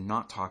amiss to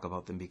not talk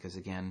about them, because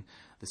again,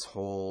 this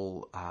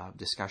whole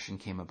discussion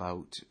came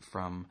about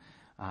from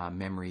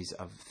memories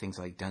of things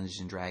like Dungeons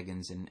and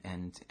Dragons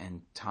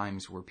and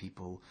times where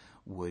people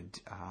would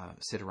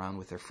sit around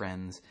with their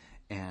friends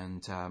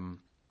and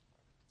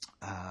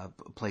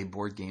play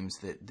board games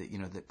that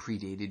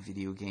predated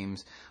video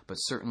games, but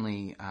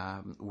certainly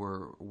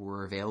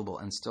were available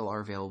and still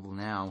are available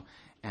now.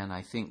 And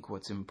I think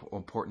what's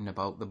important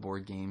about the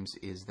board games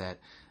is that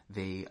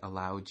they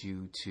allowed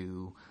you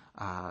to,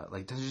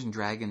 like Dungeons and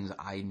Dragons,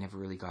 I never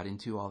really got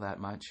into all that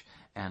much,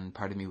 and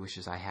part of me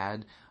wishes I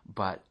had,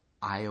 but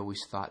I always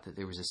thought that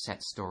there was a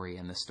set story,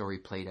 and the story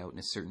played out in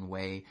a certain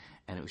way,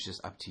 and it was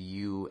just up to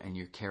you and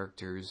your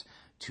characters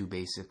to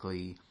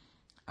basically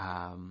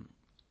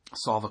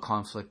solve a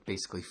conflict,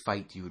 basically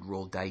fight. You would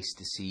roll dice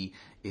to see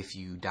if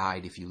you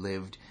died, if you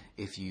lived,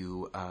 if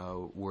you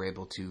were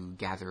able to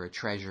gather a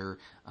treasure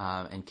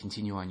and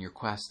continue on your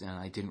quest. And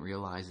I didn't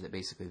realize that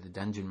basically the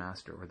dungeon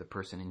master, or the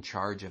person in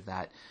charge of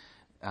that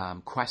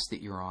quest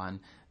that you're on,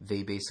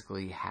 they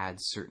basically had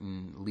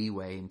certain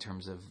leeway in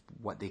terms of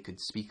what they could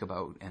speak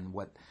about and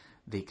what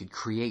they could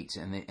create,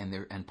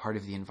 and part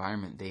of the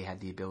environment they had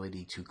the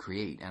ability to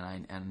create.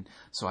 And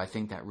so I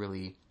think that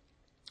really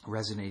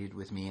resonated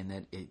with me, and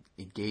that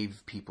it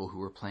gave people who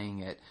were playing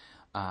it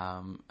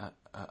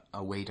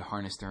a way to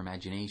harness their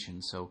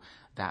imagination. So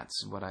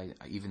that's what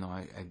even though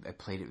I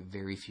played it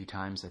very few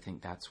times, I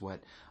think that's what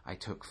I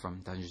took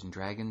from Dungeons and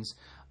Dragons.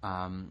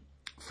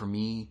 For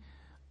me,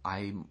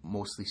 I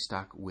mostly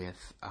stuck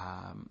with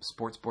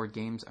sports board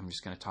games. I'm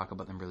just going to talk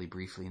about them really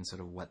briefly and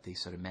sort of what they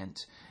sort of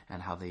meant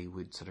and how they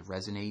would sort of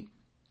resonate.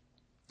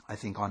 I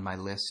think on my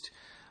list,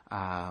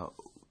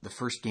 the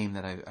first game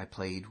that I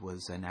played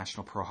was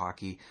National Pro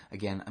Hockey.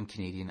 Again, I'm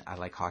Canadian. I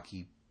like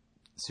hockey.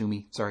 Sue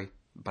me. Sorry,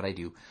 but I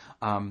do.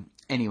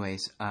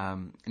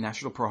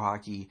 National Pro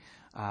Hockey,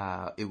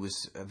 it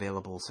was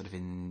available sort of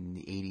in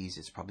the 80s.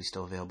 It's probably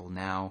still available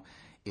now.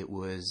 It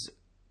was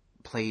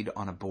played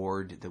on a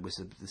board that was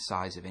the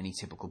size of any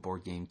typical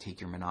board game.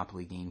 Take your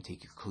Monopoly game,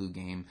 take your Clue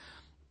game.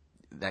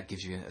 That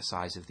gives you a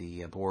size of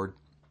the board.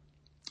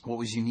 What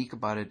was unique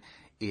about it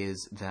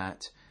is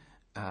that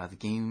the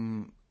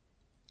game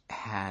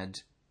had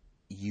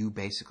you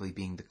basically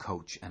being the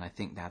coach, and I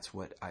think that's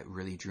what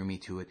really drew me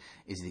to it,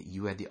 is that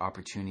you had the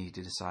opportunity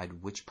to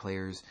decide which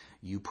players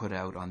you put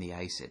out on the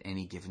ice at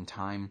any given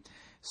time.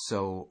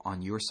 So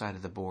on your side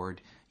of the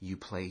board, you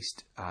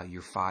placed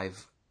your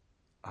five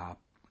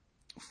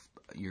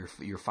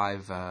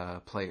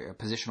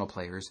positional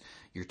players,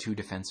 your two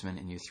defensemen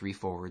and your three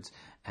forwards,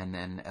 and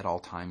then at all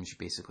times,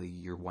 basically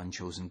your one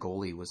chosen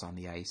goalie was on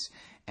the ice.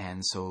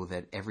 And so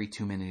that every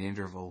 2-minute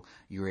interval,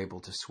 you're able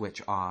to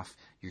switch off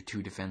your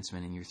two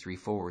defensemen and your three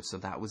forwards. So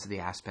that was the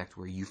aspect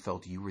where you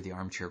felt you were the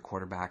armchair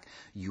quarterback,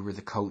 you were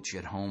the coach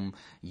at home,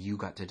 you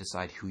got to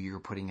decide who you were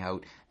putting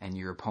out, and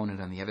your opponent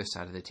on the other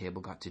side of the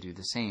table got to do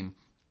the same.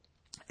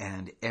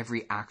 And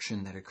every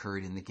action that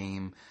occurred in the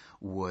game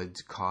would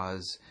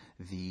cause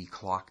the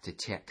clock to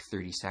tick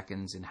 30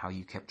 seconds, and how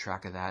you kept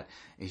track of that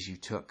is you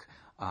took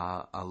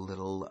a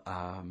little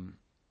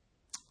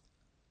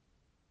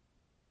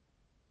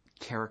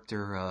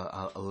character,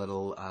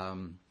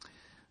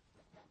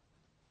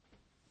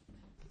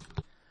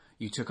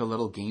 you took a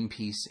little game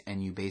piece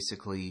and you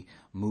basically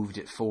moved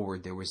it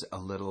forward. There was a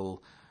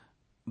little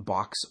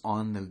box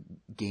on the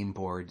game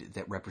board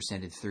that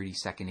represented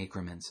 30-second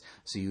increments.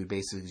 So you would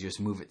basically just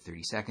move it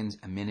 30 seconds,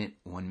 a minute,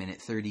 1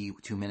 minute 30,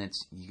 2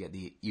 minutes. You get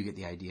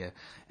the idea,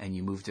 and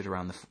you moved it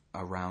around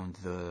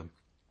the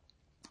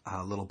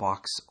little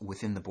box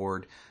within the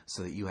board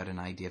so that you had an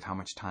idea of how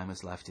much time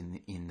was left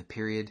in the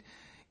period.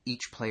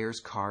 Each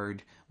player's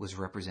card was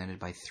represented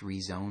by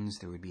 3 zones.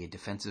 There would be a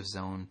defensive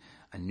zone,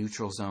 a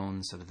neutral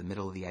zone, sort of the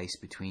middle of the ice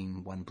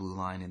between one blue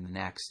line and the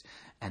next,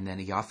 and then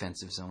the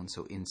offensive zone,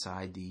 so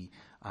inside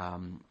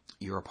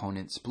your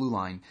opponent's blue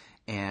line.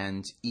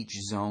 And each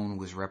zone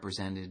was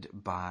represented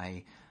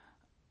by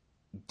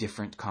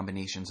different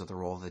combinations of the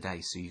roll of the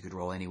dice. So you could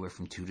roll anywhere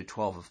from 2 to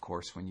 12, of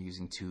course, when you're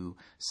using 2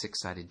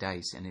 6-sided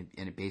dice. And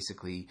it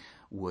basically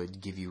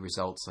would give you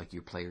results like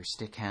your player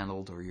stick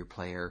handled, or your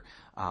player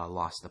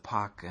lost the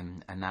puck,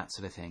 and that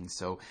sort of thing.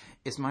 So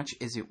as much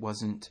as it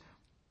wasn't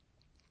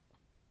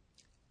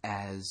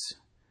as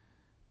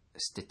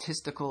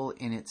statistical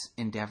in its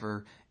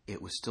endeavor, it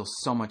was still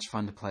so much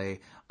fun to play.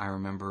 I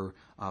remember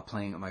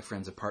playing at my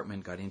friend's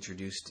apartment, got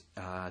introduced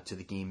to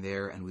the game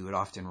there, and we would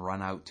often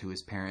run out to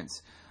his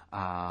parents'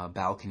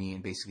 balcony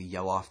and basically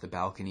yell off the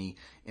balcony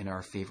in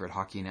our favorite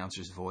hockey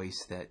announcer's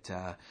voice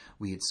that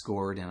we had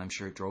scored, and I'm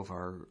sure it drove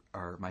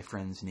my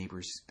friends'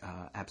 neighbors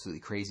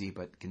absolutely crazy.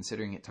 But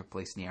considering it took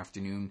place in the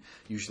afternoon,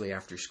 usually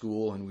after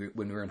school, and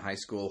when we were in high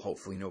school,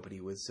 hopefully nobody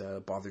was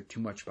bothered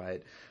too much by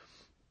it.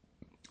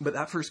 But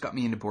that first got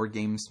me into board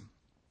games.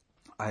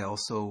 I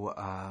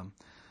also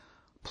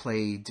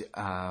played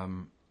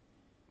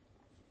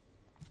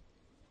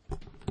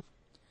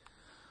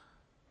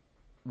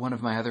one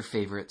of my other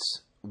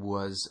favorites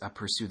was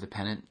Pursue the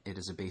Pennant. It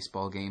is a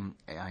baseball game.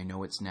 I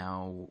know it's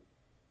now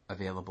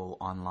available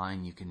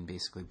online. You can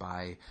basically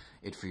buy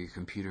it for your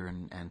computer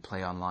and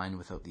play online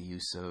without the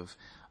use of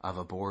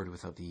a board,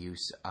 without the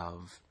use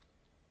of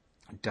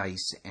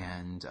dice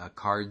and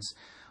cards.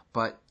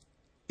 But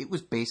it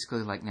was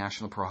basically like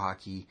National Pro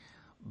Hockey,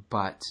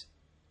 but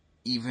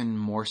even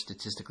more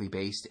statistically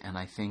based, and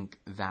I think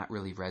that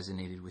really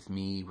resonated with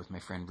me, with my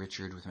friend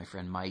Richard, with my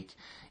friend Mike,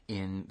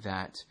 in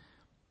that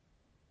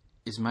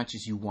as much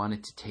as you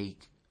wanted to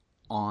take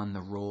on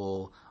the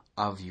role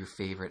of your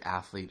favorite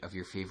athlete, of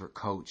your favorite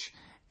coach,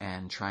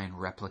 and try and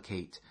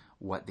replicate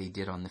what they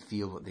did on the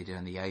field, what they did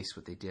on the ice,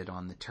 what they did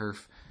on the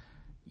turf,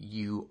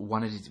 you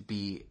wanted it to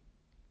be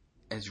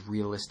as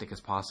realistic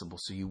as possible.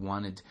 So you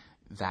wanted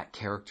that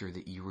character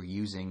that you were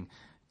using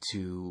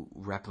to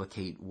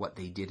replicate what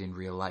they did in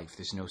real life.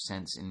 There's no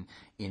sense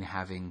in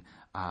having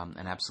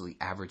an absolutely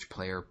average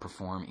player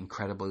perform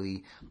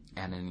incredibly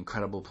and an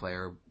incredible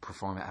player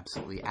perform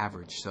absolutely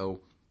average.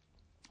 So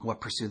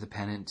what Pursue the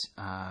Pennant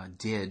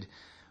did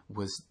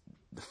was,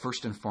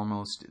 first and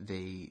foremost,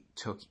 they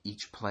took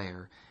each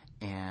player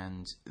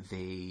and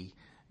they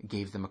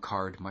gave them a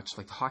card, much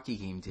like the hockey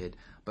game did,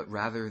 but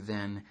rather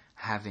than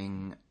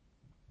having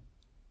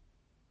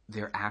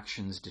their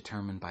actions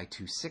determined by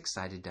 2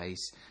 6-sided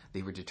dice,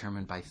 they were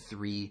determined by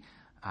 3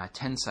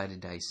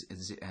 10-sided dice,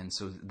 and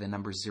so the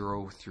numbers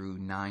 0 through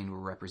 9 were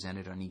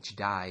represented on each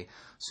die.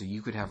 So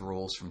you could have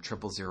rolls from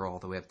 000 all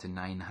the way up to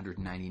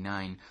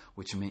 999,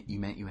 which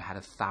meant you had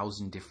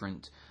 1,000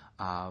 different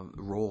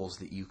rolls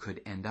that you could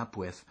end up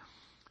with.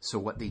 So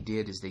what they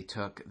did is they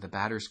took the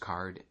batter's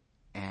card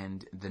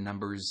and the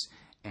numbers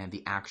and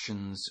the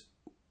actions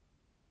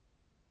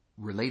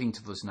relating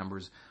to those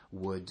numbers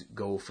would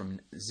go from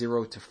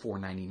 0 to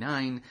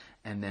 499,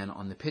 and then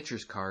on the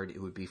pitcher's card it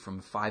would be from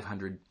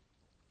 500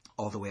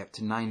 all the way up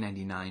to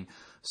 999.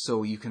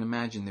 So you can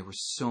imagine there were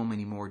so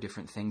many more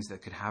different things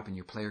that could happen.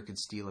 Your player could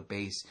steal a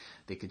base,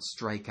 they could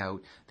strike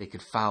out, they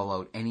could foul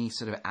out. Any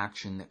sort of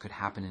action that could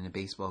happen in a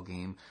baseball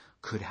game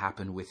could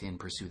happen within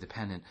Pursue the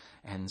Pennant.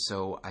 And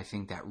so I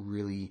think that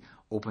really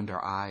opened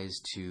our eyes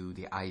to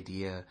the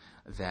idea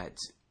that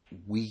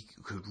we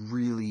could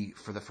really,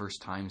 for the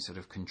first time, sort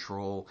of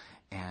control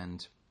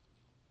and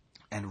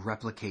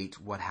replicate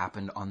what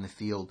happened on the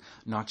field,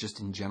 not just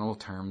in general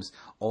terms,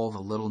 all the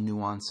little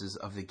nuances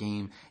of the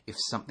game. If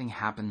something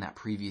happened that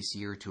previous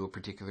year to a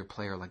particular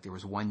player, like there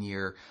was one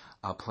year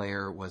a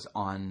player was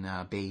on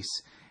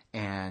base,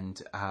 and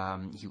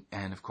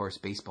of course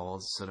baseball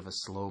is sort of a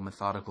slow,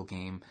 methodical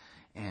game,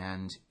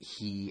 and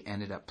he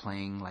ended up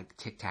playing like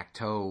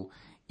tic-tac-toe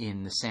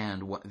in the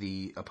sand. What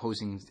the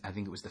opposing, I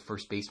think it was the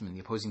first baseman, the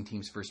opposing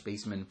team's first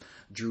baseman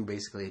drew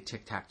basically a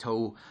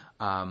tic-tac-toe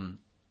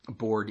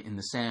board in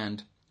the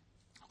sand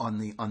on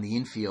the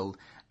infield,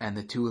 and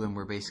the two of them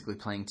were basically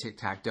playing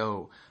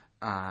tic-tac-toe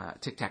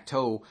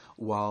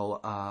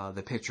while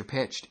the pitcher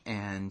pitched,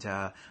 and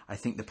I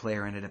think the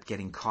player ended up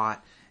getting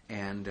caught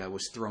and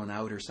was thrown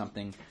out or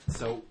something.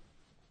 So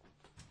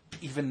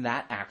even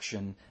that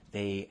action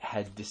they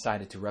had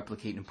decided to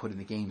replicate and put in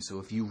the game. So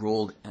if you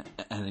rolled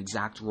an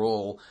exact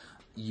roll,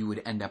 you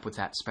would end up with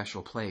that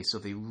special play. So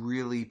they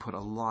really put a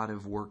lot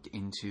of work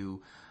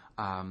into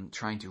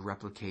trying to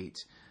replicate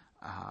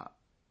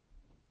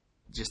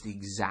just the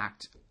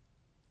exact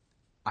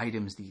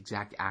items, the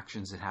exact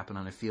actions that happen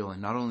on a field,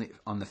 and not only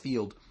on the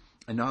field.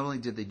 And not only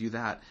did they do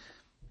that,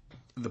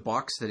 the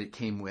box that it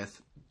came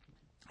with,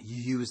 you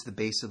used the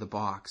base of the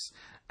box,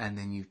 and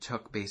then you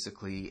took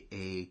basically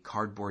a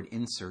cardboard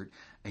insert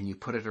and you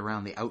put it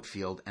around the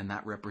outfield, and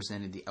that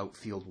represented the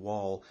outfield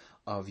wall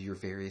of your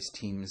various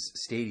teams'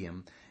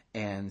 stadium.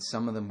 And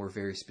some of them were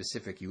very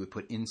specific. You would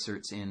put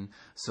inserts in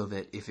so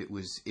that if it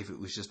was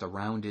just a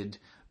rounded,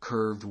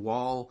 curved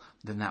wall,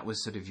 then that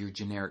was sort of your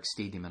generic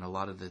stadium. And a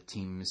lot of the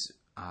teams'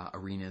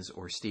 arenas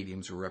or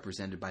stadiums were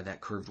represented by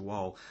that curved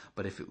wall.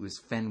 But if it was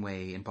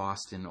Fenway in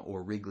Boston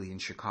or Wrigley in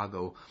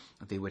Chicago,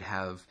 they would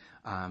have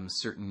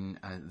certain.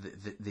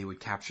 They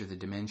would capture the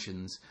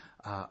dimensions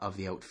of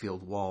the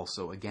outfield wall.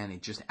 So again,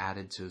 it just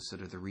added to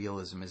sort of the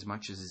realism. As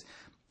much as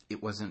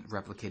it wasn't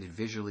replicated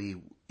visually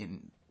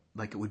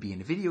like it would be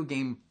in a video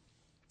game,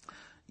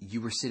 you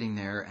were sitting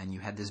there and you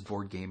had this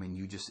board game, and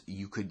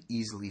you could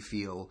easily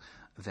feel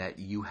that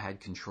you had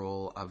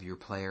control of your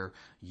player.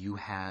 You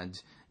had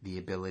the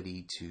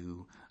ability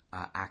to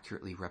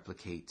accurately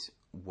replicate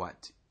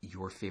what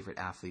your favorite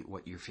athlete,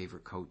 what your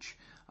favorite coach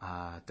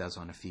does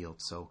on a field.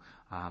 So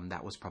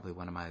that was probably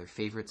one of my other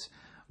favorites.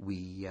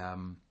 We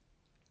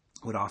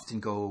would often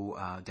go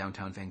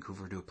downtown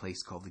Vancouver to a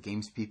place called the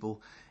Games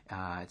People.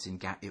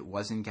 It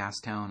was in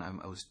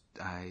Gastown.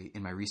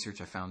 In my research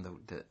I found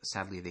that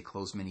sadly they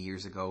closed many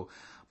years ago.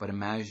 But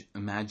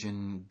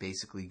imagine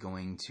basically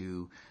going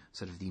to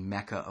sort of the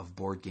mecca of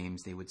board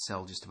games. They would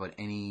sell just about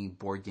any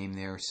board game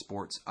there,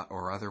 sports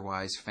or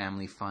otherwise,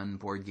 family fun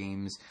board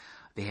games.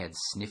 They had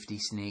Snifty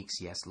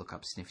Snakes. Yes, look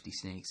up Snifty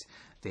Snakes.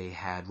 They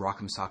had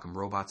Rock'em Sock'em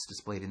Robots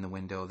displayed in the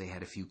window. They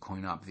had a few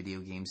coin-op video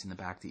games in the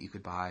back that you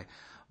could buy.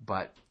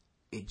 But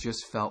it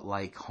just felt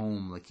like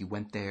home. Like you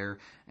went there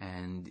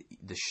and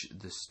the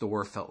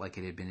store felt like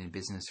it had been in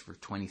business for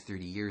 20,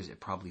 30 years. It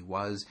probably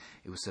was.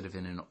 It was sort of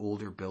in an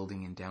older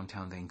building in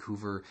downtown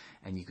Vancouver,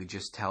 and you could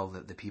just tell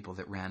that the people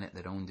that ran it,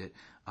 that owned it,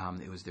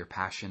 it was their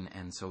passion,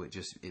 and so it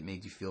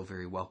made you feel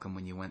very welcome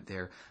when you went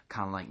there.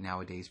 Kind of like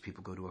nowadays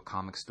people go to a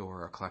comic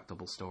store or a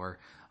collectible store.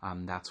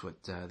 That's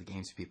what the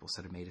Games People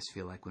sort of made us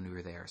feel like when we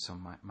were there. So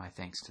my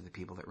thanks to the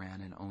people that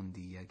ran and owned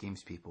the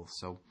Games People.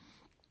 So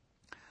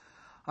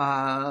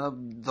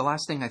the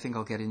last thing I think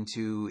I'll get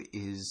into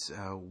is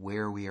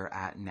where we are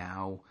at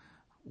now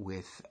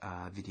with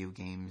video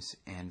games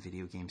and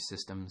video game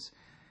systems.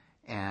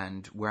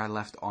 And where I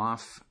left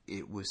off,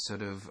 it was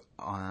sort of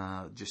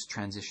just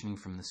transitioning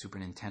from the Super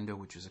Nintendo,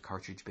 which was a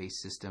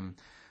cartridge-based system,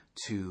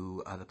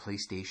 to the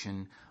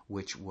PlayStation,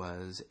 which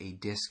was a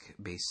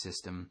disc-based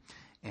system.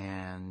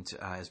 And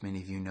as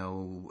many of you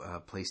know,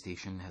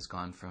 PlayStation has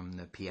gone from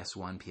the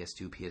PS1,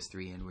 PS2,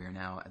 PS3, and we are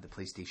now at the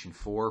PlayStation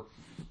 4.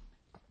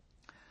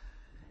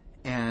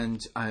 And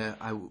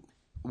I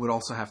would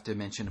also have to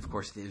mention, of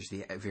course, there's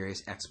the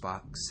various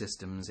Xbox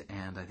systems,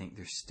 and I think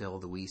there's still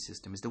the Wii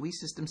system. Is the Wii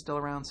system still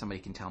around? Somebody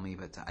can tell me,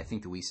 but I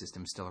think the Wii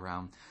system's still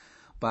around.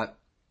 But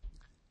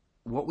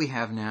what we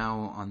have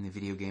now on the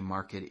video game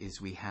market is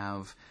we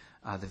have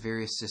the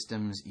various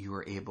systems. You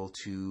are able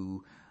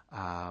to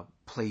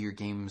play your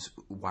games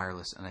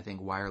wireless, and I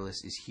think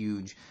wireless is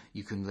huge.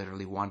 You can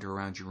literally wander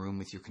around your room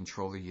with your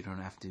controller. You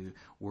don't have to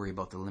worry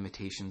about the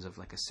limitations of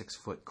like a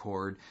 6-foot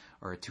cord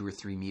or a 2 or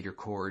 3 meter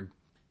cord.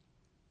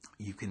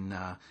 You can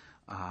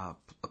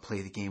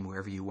play the game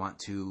wherever you want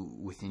to,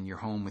 within your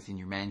home, within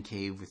your man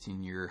cave,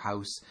 within your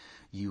house.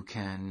 You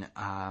can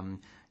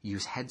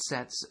use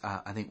headsets.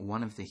 I think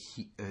one of the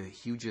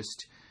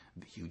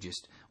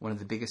one of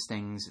the biggest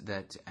things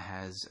that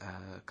has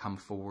come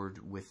forward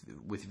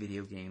with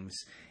video games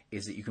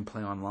is that you can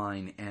play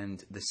online,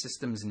 and the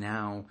systems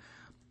now,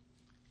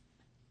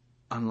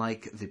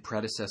 unlike the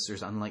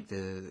predecessors, unlike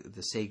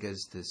the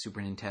Segas, the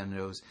Super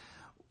Nintendos,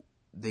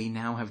 they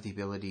now have the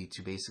ability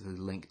to basically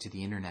link to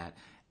the internet.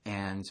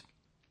 And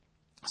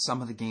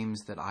some of the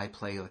games that I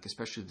play, like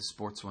especially the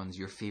sports ones,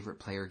 your favorite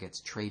player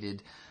gets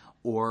traded,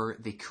 or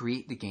they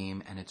create the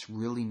game and it's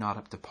really not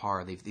up to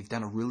par. They've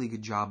done a really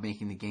good job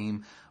making the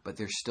game, but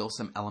there's still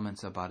some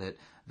elements about it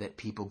that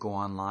people go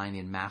online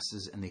in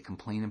masses and they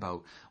complain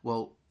about.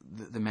 Well,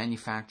 the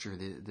manufacturer,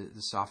 the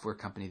software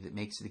company that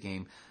makes the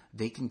game,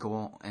 they can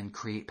go and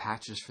create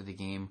patches for the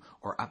game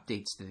or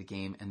updates to the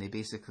game, and they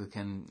basically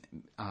can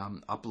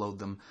upload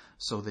them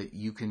so that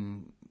you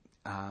can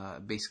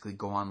basically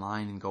go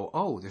online and go,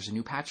 oh, there's a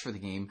new patch for the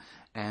game,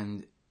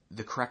 and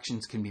the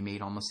corrections can be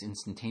made almost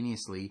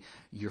instantaneously.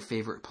 Your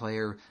favorite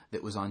player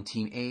that was on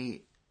Team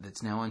A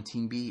that's now on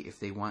Team B, if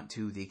they want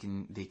to, they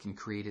can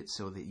create it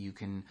so that you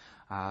can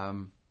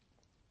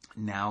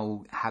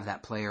now have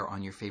that player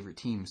on your favorite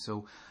team.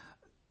 So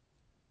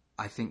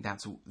I think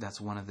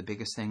that's one of the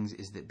biggest things,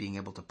 is that being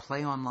able to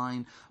play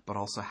online, but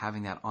also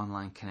having that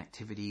online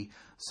connectivity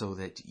so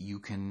that you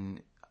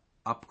can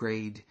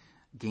upgrade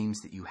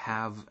games that you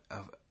have,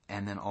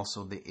 and then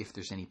also if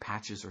there's any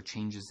patches or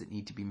changes that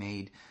need to be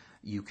made,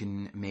 you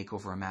can make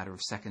over a matter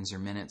of seconds or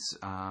minutes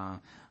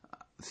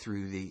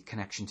through the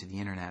connection to the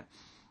internet.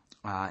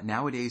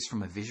 Nowadays,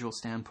 from a visual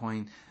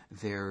standpoint,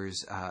 there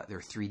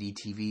are 3D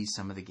TVs.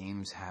 Some of the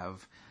games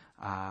have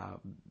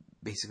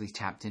basically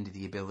tapped into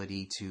the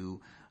ability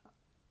to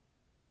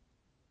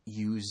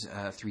use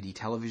 3D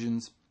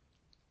televisions.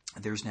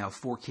 There's now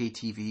 4K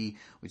TV,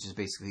 which is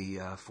basically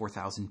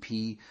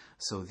 4000p.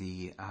 So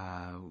the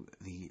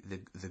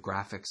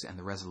graphics and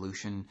the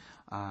resolution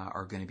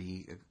are going to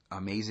be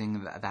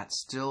amazing. That's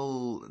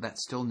still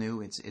new.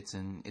 The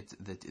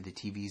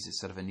TVs is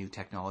sort of a new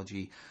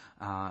technology,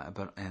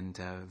 but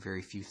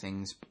very few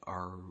things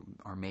are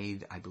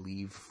made, I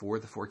believe, for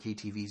the 4K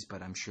TVs.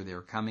 But I'm sure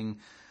they're coming.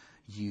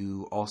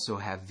 You also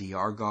have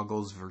VR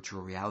goggles,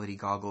 virtual reality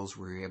goggles,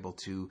 where you're able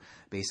to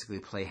basically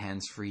play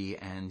hands-free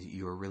and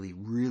you're really,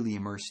 really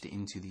immersed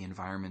into the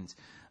environment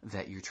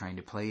that you're trying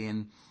to play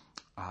in.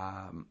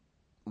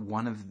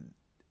 One of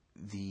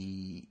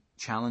the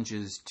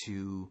challenges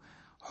to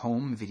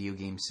home video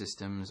game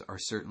systems are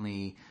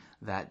certainly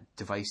that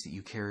device that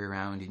you carry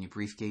around in your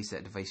briefcase,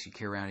 that device you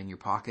carry around in your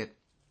pocket,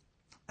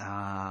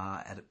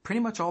 at pretty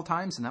much all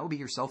times, and that would be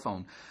your cell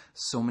phone.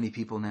 So many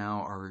people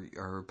now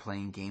are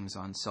playing games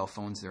on cell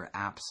phones. There are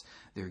apps,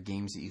 there are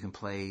games that you can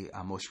play.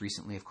 Most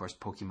recently, of course,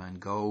 Pokemon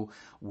Go,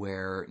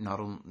 where not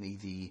only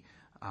the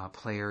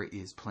player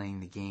is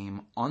playing the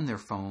game on their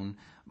phone,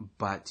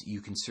 but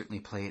you can certainly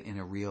play it in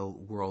a real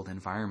world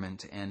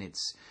environment. And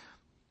it's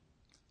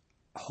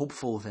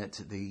hopeful that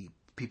the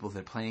people that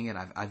are playing it,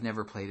 I've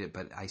never played it,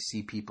 but I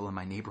see people in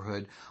my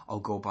neighborhood. I'll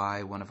go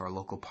by one of our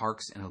local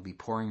parks and it'll be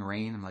pouring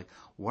rain. I'm like,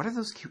 what are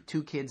those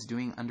two kids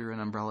doing under an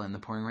umbrella in the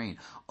pouring rain?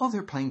 Oh,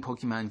 they're playing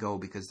Pokemon Go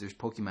because there's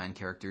Pokemon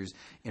characters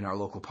in our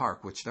local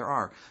park, which there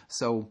are.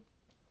 So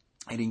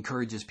It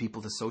encourages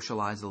people to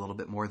socialize a little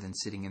bit more than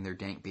sitting in their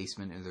dank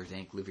basement or their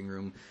dank living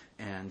room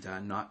and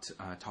not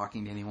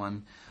talking to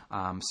anyone.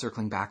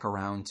 Circling back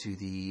around to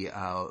the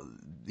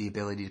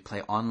ability to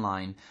play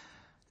online,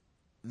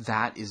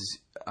 that is,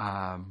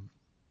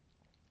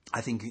 I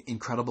think,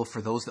 incredible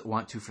for those that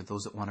want to, for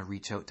those that want to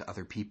reach out to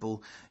other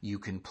people. You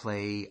can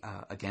play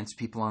against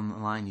people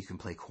online. You can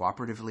play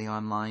cooperatively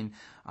online.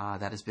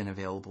 That has been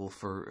available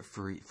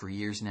for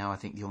years now. I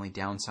think the only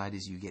downside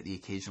is you get the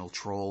occasional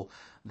troll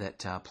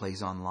that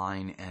plays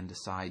online and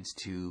decides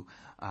to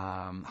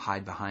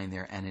hide behind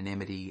their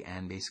anonymity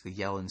and basically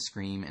yell and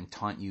scream and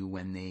taunt you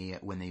when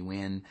they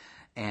win.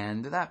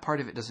 And that part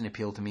of it doesn't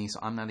appeal to me, so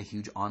I'm not a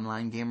huge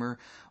online gamer.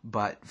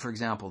 But, for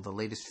example, the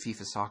latest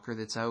FIFA Soccer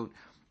that's out,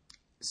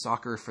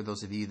 Soccer, for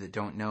those of you that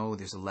don't know,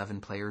 there's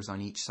 11 players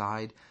on each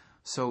side.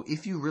 So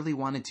if you really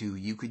wanted to,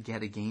 you could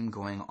get a game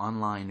going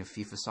online of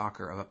FIFA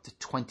Soccer of up to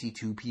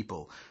 22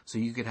 people. So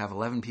you could have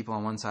 11 people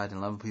on one side and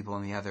 11 people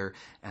on the other,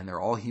 and they're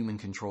all human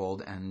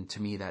controlled. And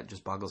to me, that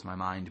just boggles my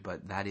mind,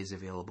 but that is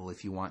available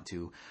if you want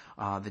to.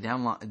 The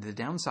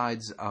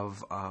downsides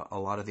of a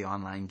lot of the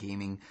online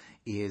gaming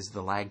is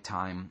the lag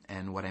time.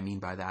 And what I mean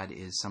by that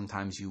is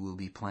sometimes you will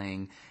be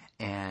playing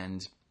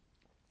and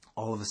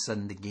all of a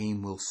sudden the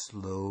game will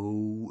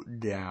slow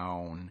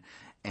down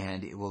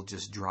and it will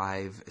just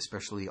drive,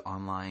 especially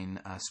online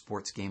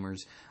sports gamers.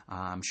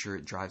 I'm sure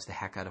it drives the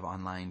heck out of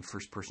online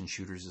first-person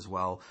shooters as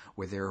well,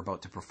 where they're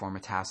about to perform a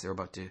task, they're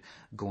about to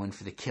go in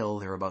for the kill,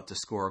 they're about to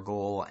score a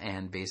goal,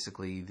 and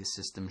basically the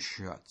system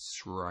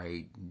shuts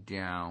right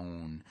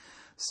down.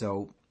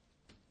 So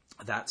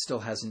that still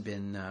hasn't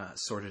been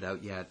sorted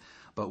out yet,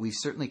 but we've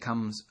certainly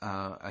come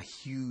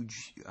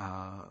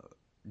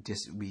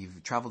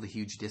we've traveled a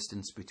huge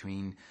distance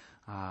between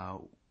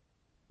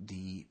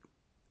the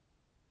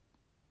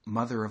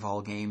mother of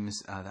all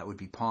games, that would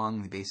be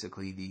Pong,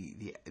 basically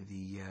the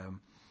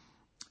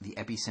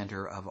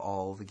epicenter of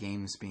all the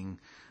games being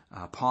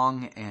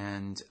Pong,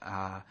 and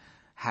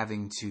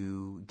having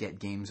to get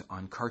games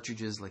on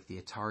cartridges like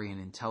the Atari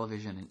and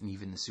Intellivision and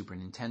even the Super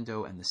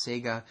Nintendo and the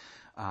Sega.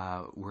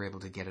 We're able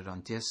to get it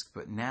on disc,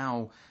 but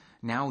now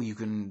you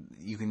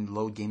can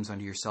load games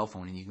onto your cell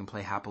phone and you can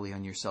play happily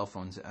on your cell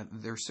phones.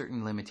 There are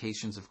certain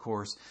limitations, of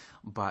course,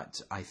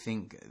 but I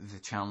think the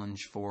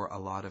challenge for a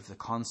lot of the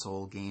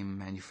console game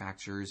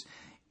manufacturers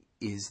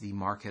is the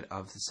market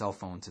of the cell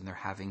phones, and they're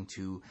having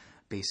to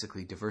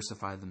basically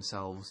diversify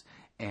themselves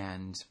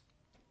and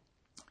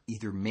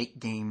either make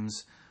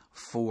games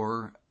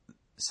for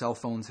cell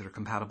phones that are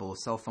compatible with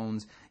cell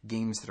phones,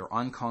 games that are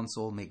on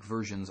console, make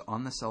versions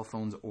on the cell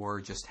phones, or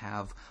just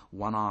have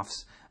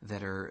one-offs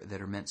that are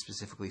meant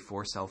specifically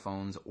for cell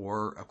phones,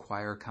 or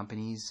acquire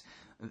companies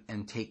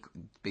and take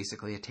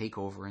basically a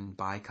takeover and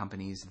buy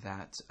companies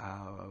that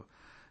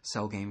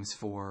sell games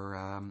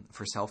for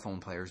cell phone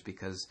players,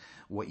 because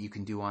what you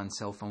can do on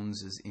cell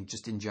phones is,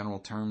 in general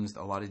terms,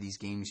 a lot of these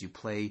games you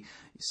play,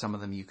 some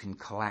of them you can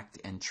collect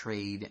and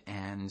trade,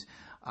 and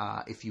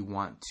if you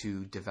want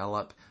to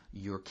develop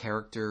your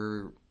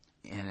character,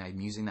 and I'm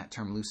using that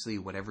term loosely,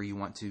 whatever you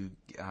want to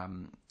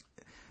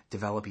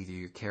develop, either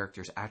your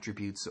character's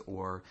attributes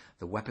or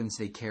the weapons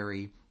they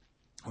carry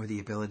or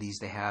the abilities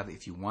they have,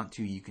 if you want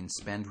to, you can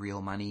spend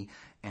real money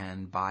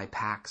and buy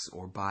packs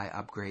or buy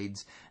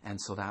upgrades,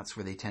 and so that's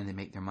where they tend to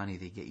make their money.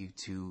 They get you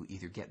to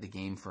either get the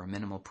game for a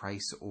minimal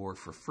price or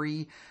for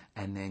free,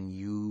 and then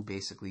you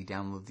basically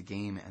download the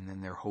game, and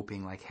then they're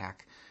hoping like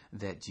heck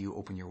that you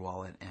open your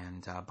wallet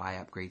and buy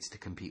upgrades to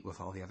compete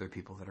with all the other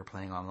people that are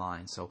playing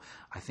online. So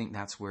I think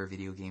that's where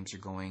video games are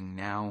going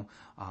now.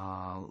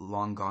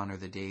 Long gone are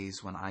the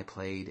days when I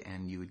played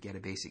and you would get a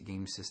basic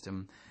game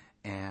system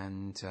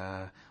and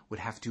would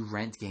have to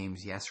rent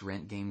games. Yes,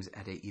 rent games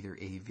at either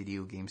a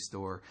video game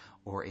store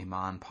or a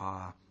ma and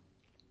pa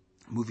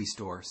movie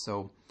store.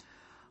 So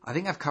I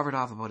think I've covered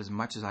off about as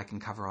much as I can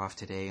cover off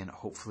today, and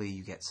hopefully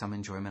you get some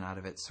enjoyment out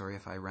of it. Sorry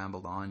if I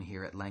rambled on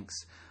here at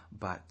lengths,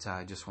 but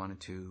I just wanted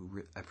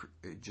to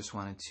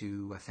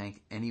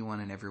thank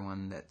anyone and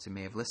everyone that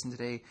may have listened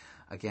today.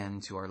 Again,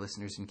 to our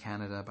listeners in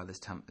Canada, by this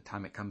time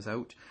it comes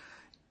out,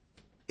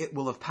 it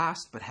will have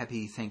passed, but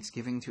happy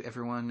Thanksgiving to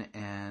everyone,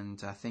 and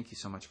thank you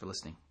so much for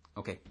listening.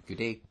 Okay, good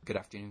day, good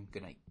afternoon,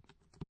 good night.